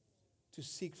to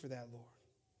seek for that, Lord.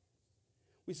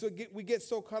 We get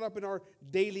so caught up in our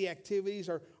daily activities,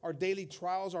 our daily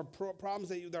trials, our problems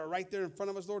that are right there in front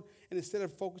of us, Lord, and instead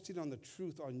of focusing on the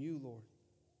truth, on you, Lord.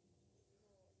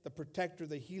 The protector,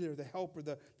 the healer, the helper,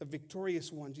 the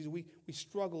victorious one. Jesus, we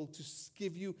struggle to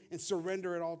give you and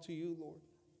surrender it all to you, Lord.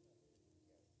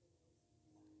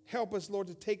 Help us, Lord,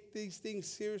 to take these things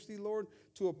seriously, Lord,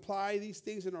 to apply these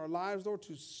things in our lives, Lord,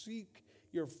 to seek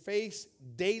your face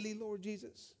daily, Lord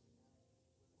Jesus.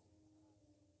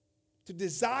 To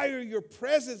desire your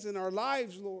presence in our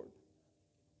lives, Lord.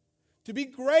 To be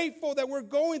grateful that we're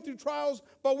going through trials,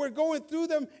 but we're going through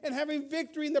them and having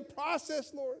victory in the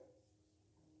process, Lord.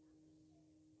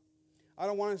 I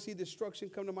don't want to see destruction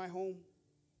come to my home.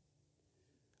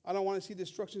 I don't want to see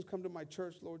destructions come to my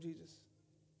church, Lord Jesus.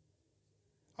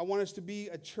 I want us to be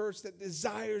a church that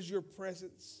desires your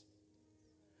presence.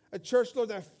 A church, Lord,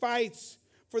 that fights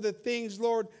for the things,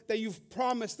 Lord, that you've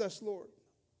promised us, Lord.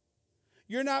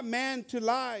 You're not man to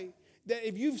lie. That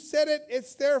if you've said it,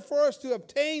 it's there for us to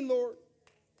obtain, Lord.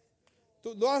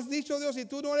 Tú lo has dicho, Dios, y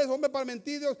tú no eres hombre para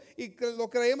mentir, Dios, y lo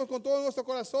creemos con todo nuestro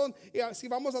corazón. Y si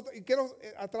vamos quiero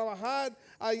a trabajar,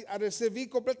 a recibir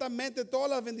completamente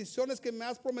todas las bendiciones que me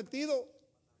has prometido.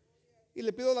 Y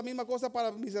le pido la misma cosa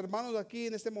para mis hermanos aquí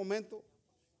en este momento.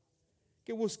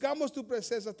 Que buscamos tu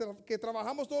presencia, que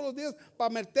trabajamos todos los días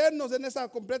para meternos en esa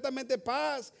completamente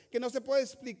paz que no se puede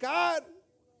explicar.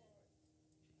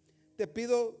 Te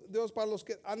pido, Dios, para los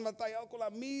que han batallado con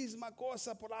la misma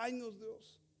cosa por años,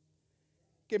 Dios.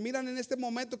 Que miran en este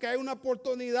momento que hay una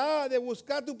oportunidad de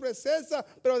buscar tu presencia,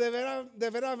 pero de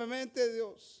verdaderamente,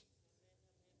 Dios.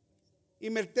 Y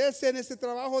meterse en este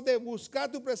trabajo de buscar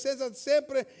tu presencia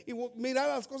siempre y mirar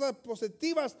las cosas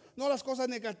positivas, no las cosas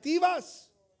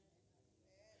negativas.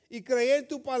 Y creer en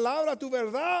tu palabra, tu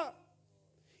verdad.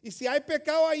 Y si hay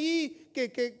pecado allí,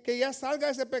 que ya salga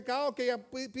ese pecado, que ya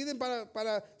piden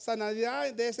para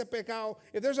sanidad de ese pecado.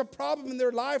 If there's a problem in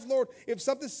their life, Lord, if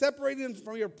something's separating them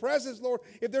from your presence, Lord,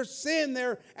 if there's sin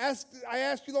there, I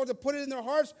ask you, Lord, to put it in their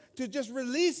hearts, to just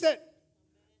release it.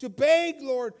 To beg,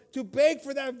 Lord, to beg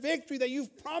for that victory that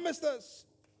you've promised us.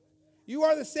 You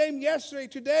are the same yesterday,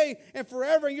 today, and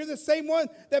forever. And you're the same one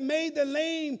that made the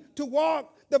lame to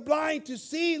walk, the blind to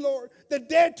see, Lord, the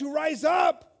dead to rise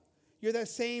up. You're the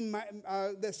same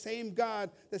God,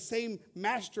 the same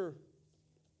Master.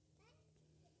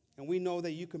 And we know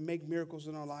that you can make miracles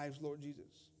in our lives, Lord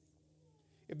Jesus.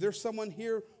 If there's someone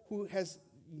here who has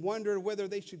wondered whether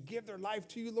they should give their life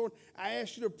to you, Lord, I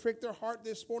ask you to prick their heart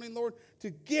this morning, Lord,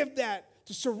 to give that,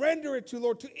 to surrender it to,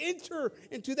 Lord, to enter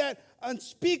into that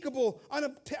unspeakable,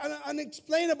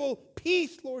 unexplainable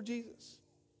peace, Lord Jesus.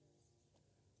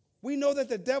 We know that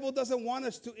the devil doesn't want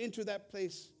us to enter that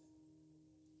place.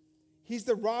 He's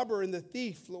the robber and the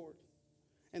thief, Lord,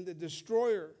 and the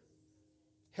destroyer.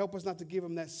 Help us not to give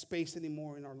him that space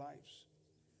anymore in our lives.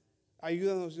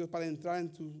 Ayúdanos, Dios, para entrar en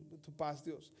tu paz,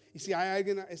 Dios. Y si hay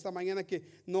alguien esta mañana que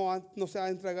no se ha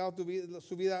entregado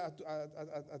su vida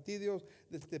a ti, Dios,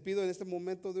 te pido en este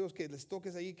momento, Dios, que les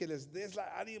toques ahí, que les des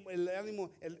el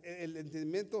ánimo, el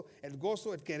entendimiento, el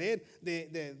gozo, el querer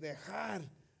de dejar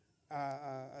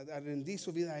a rendir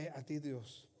su vida a ti,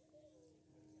 Dios.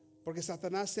 Porque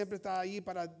Satanás siempre está ahí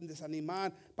para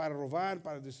desanimar, para robar,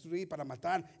 para destruir, para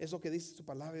matar. Es lo que dice su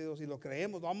palabra, Dios, y lo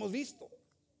creemos, lo hemos visto.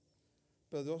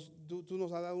 Pero Dios, tú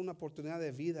nos has dado una oportunidad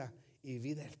de vida y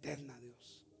vida eterna,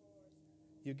 Dios.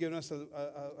 You've given us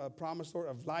a promise, Lord,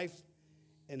 of life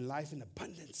and life in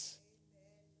abundance.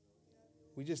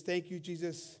 We just thank you,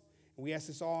 Jesus, and we ask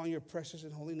this all in your precious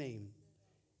and holy name.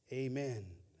 Amen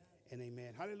and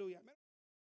amen. Hallelujah.